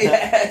 exactly.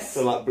 Yes.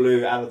 Some like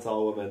blue avatar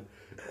woman.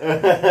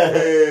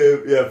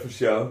 Yeah, for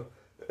sure.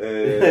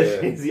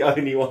 She's the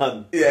only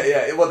one.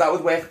 Yeah. Well, that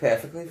would work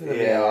perfectly for the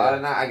VR,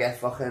 and that I guess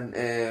fucking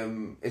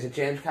is it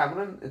James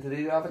Cameron? Did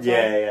he have it?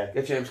 Yeah.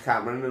 Get James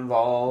Cameron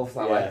involved.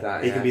 I like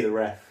that. He can be the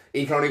ref.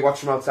 He can only watch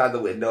from outside the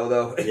window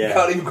though. Yeah. He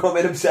can't even come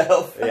in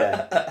himself.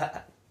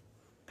 Yeah.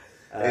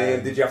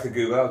 Did you have to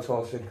Google how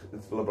tall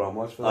LeBron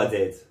was for that? I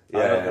did. I'm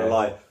not gonna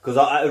lie, because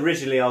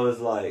originally I was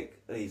like,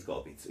 he's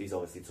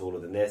obviously taller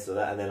than this or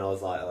that, and then I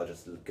was like, I'll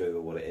just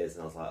Google what it is,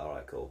 and I was like, all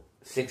right, cool.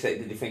 6'8".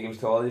 Did you think he was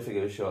taller? Did you think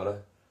he was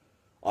shorter?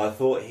 I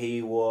thought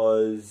he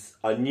was.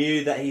 I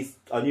knew that he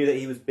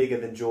was bigger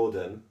than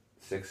Jordan.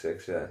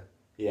 6'6", yeah.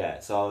 Yeah,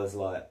 so I was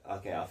like,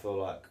 okay, I feel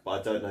like, but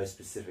I don't know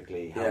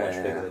specifically how much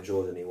bigger than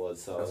Jordan he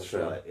was. So that's I was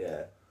true. like,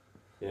 yeah.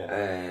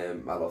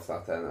 I love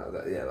that. Then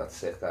that's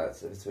sick.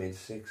 That's between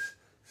 6'7"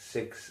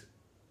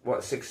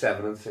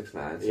 and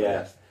 6'9".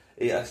 So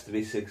he has to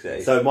be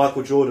 6'8". So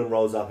Michael Jordan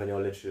rolls up, and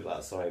you're literally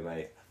like, sorry,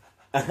 mate.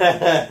 6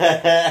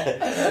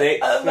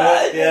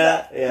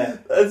 yeah.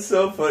 That's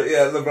so funny.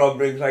 Yeah, LeBron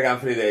brings like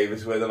Anthony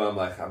Davis with him. I'm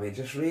like,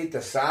 just read the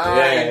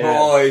sign,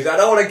 boys. I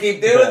don't want to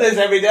keep doing this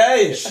every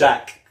day.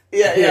 Shaq.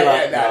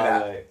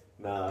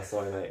 Nah,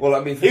 sorry, mate. Well,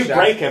 I mean, he'll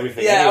break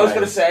everything. Yeah, anyway. I was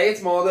gonna say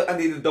it's more that I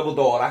need a double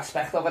door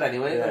aspect of it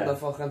anyway than the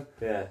fucking.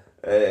 Yeah.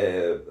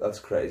 That's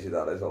crazy.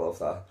 That is. I love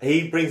that.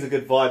 He brings a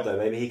good vibe though.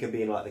 Maybe he can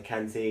be in like the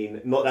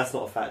canteen. That's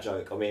not a fat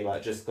joke. I mean,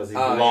 like just because he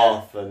can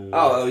laugh and.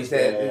 He's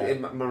there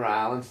in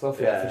morale and stuff.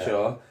 Yeah, for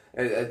sure.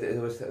 I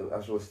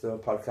was listening to a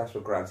podcast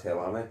with Grant Hill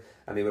on it,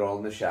 and they were all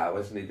in the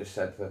showers, and he just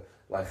said to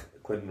like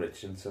Quentin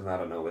Richardson, I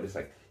don't know, but it's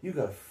like, you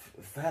got a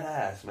fat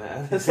ass,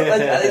 man. Like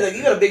that. He's like,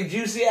 you got a big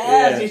juicy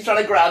ass. He's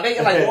trying to grab it.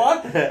 You're like,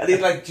 what? And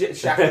he's like,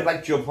 Shaq would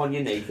like jump on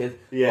you naked.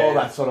 All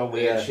that sort of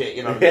weird shit.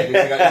 You know what I mean?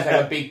 He's like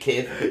a big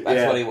kid.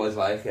 That's what he was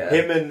like. Yeah.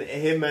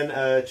 Him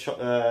and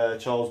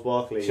Charles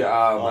Barkley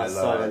are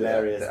so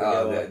hilarious.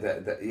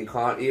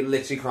 You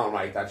literally can't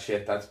write that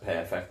shit. That's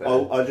perfect.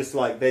 I just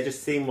like, they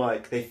just seem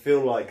like, they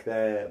feel like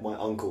they're my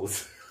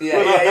uncles. Yeah.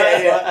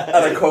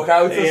 At a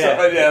cookout or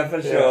something.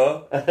 For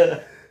sure.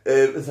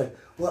 It's like,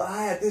 well,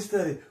 I had this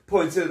 30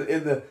 points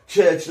in the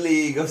church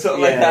league or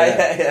something like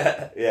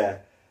that. Yeah.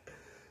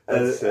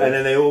 And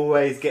then they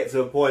always get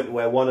to a point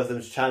where one of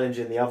them's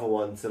challenging the other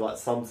one to like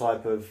some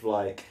type of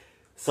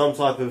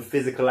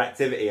physical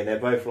activity, and they're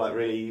both like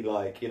really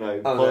like, you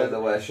know. They're the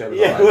worst show.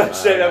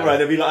 Worst show ever.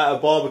 They'll be like at a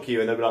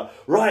barbecue, and they'll be like,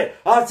 right,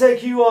 I'll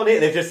take you on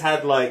it. They've just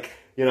had like,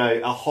 you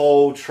know, a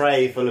whole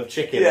tray full of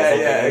chicken or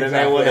something, and then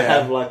they want to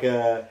have like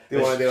a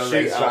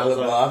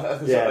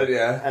shootout,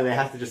 and they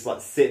have to just like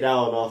sit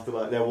down after,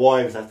 like their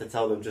wives have to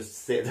tell them just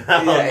sit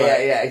down.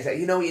 Exactly.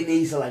 You know your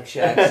knees are like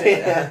shit.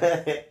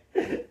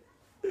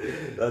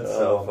 That's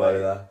so funny.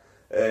 That.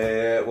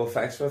 Well,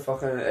 thanks for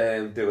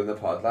fucking doing the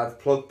pod, lad.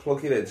 Plug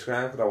your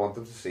Instagram because I want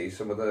them to see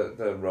some of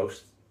the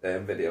roast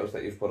videos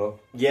that you've put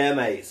up. Yeah,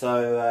 mate.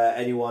 So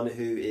anyone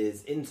who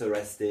is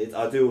interested,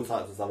 I do all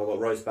types of stuff. I've got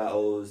roast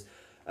battles.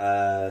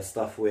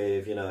 Stuff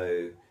with, you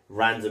know,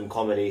 random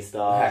comedy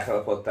stuff.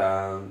 Heckler put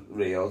down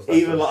reels.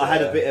 Even like I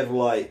had a bit of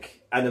like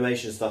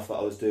animation stuff that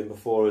I was doing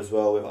before as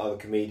well with other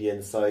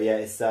comedians. So yeah,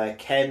 it's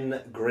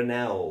Ken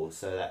Grinell.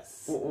 So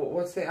that's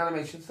what's the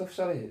animation stuff?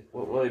 Sorry,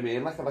 what do you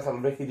mean? Like a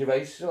Ricky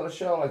Gervais sort of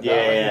show, like yeah,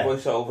 that, like yeah.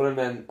 voice over and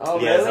then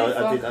yeah.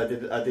 Really?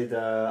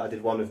 So I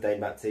did one with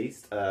Dane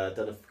Baptiste.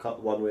 Done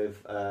one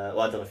with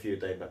I've done a few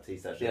with Dane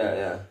Baptiste actually.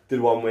 Yeah.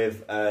 Did one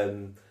with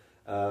Fumbi.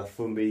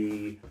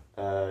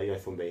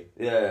 Fumbi.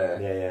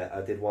 Yeah.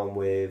 I did one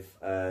with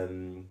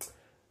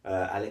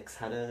Alex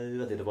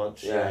Haddo. I did a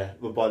bunch. Yeah.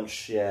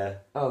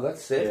 Oh,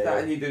 that's sick. Yeah,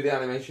 that and you do the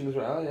animation as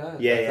well.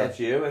 That's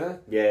you, innit?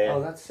 Yeah.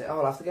 Oh, that's sick. Oh,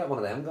 I'll have to get one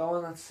of them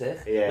going. That's sick.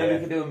 Yeah. Maybe we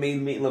could do a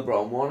meeting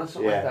LeBron one or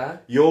something like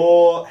that.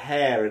 Your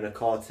hair in a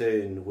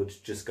cartoon would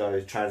just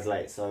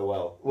translate so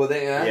well. Would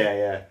they?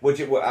 Yeah. Would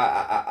you? Would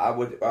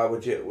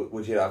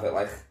you have it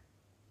like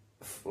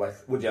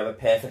would you have it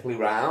perfectly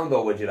round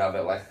or would you have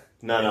it like?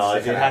 No.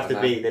 They'd have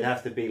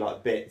to be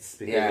like bits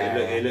because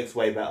it looks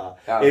way better.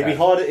 Okay. It'd be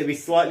harder. It'd be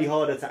slightly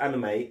harder to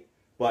animate,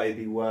 but it'd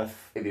be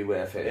worth. It'd be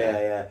worth it.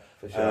 Yeah.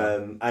 For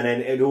sure. And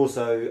then I'd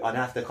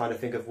have to kind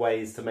of think of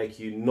ways to make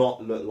you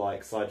not look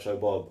like Sideshow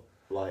Bob,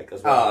 like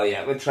as well. Oh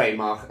yeah, with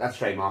trademark. That's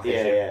trademark.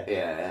 Yeah.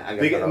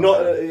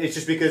 It's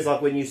just because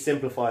like when you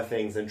simplify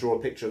things and draw a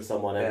picture of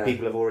someone and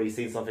people have already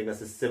seen something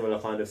that's a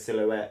similar kind of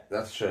silhouette.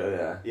 That's true.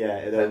 Yeah.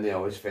 Yeah. Then they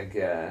always think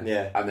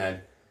Yeah. And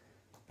then.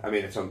 I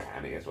mean, it's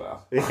uncanny as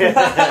well. The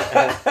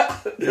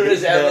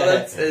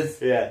resemblance is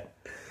uncanny.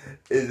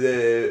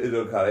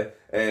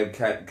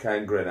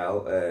 Ken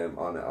Grinell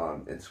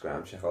on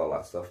Instagram. Check all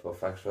that stuff. But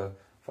thanks for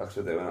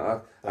doing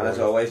that. And as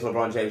always,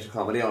 LeBron James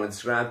Comedy on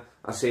Instagram.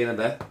 I'll see you in a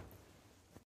bit.